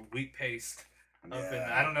big old wheat paste.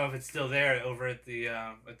 I don't know if it's still there over at the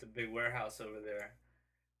big warehouse over there.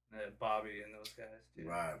 Bobby and those guys do.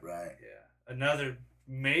 Right. Yeah, another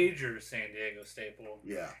major San Diego staple.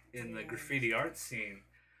 Yeah. In the graffiti art scene.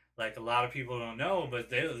 like a lot of people don't know, but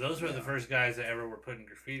those were the Yeah. first guys that ever were putting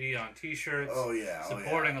graffiti on T-shirts. Oh yeah.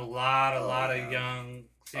 Supporting Oh, a lot yeah. of young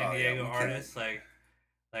San Oh, yeah, Diego we artists, like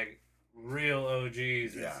real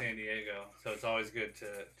OGs in Yeah. San Diego. So it's always good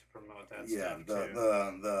to promote that yeah. stuff The too.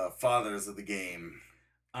 the fathers of the game.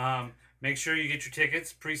 Make sure you get your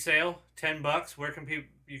tickets pre-sale, $10. Where can people?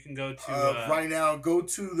 You can go to Right now, go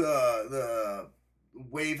to the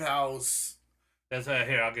Wave House. That's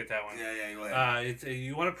here. I'll get that one. Yeah, go ahead. It's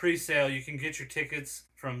you want a pre-sale. You can get your tickets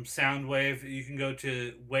from Soundwave. You can go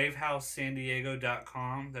to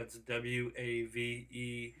wavehousesandiego.com. That's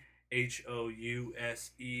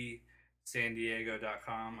WAVEHOUSE San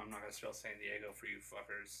Diego.com. I'm not gonna spell San Diego for you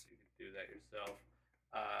fuckers. You can do that yourself.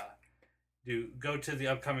 Go to the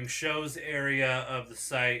upcoming shows area of the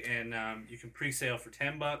site, and you can pre-sale for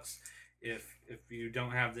 $10. If you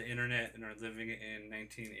don't have the internet and are living in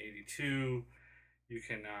 1982, you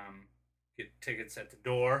can get tickets at the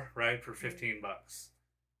door, right, for $15.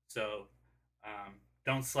 So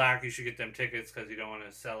don't slack. You should get them tickets because you don't want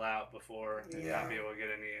to sell out before and Yeah. not be able to get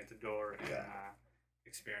any at the door and Yeah.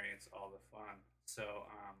 experience all the fun. So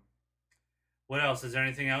what else? Is there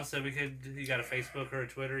anything else that we could? You got a Facebook or a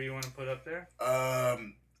Twitter you want to put up there?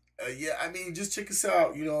 Yeah, I mean, just check us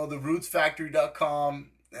out. You know,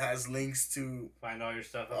 therootsfactory.com has links to Find all your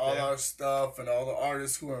stuff up all there. our stuff and all the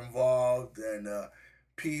artists who are involved, and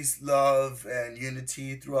peace, love, and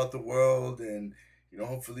unity throughout the world. And you know,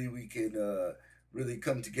 hopefully we can really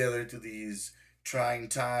come together through these trying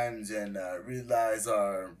times and realize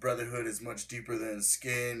our brotherhood is much deeper than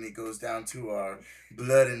skin. It goes down to our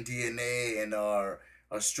blood and DNA and our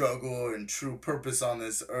struggle and true purpose on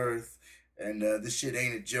this earth. And this shit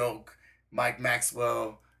ain't a joke. Mike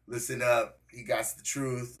Maxwell, listen up. He got the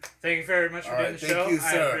truth. Thank you very much for All doing right, the thank show. you,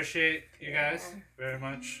 I sir. appreciate you guys very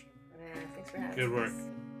much. Yeah, thanks for having Good us. work.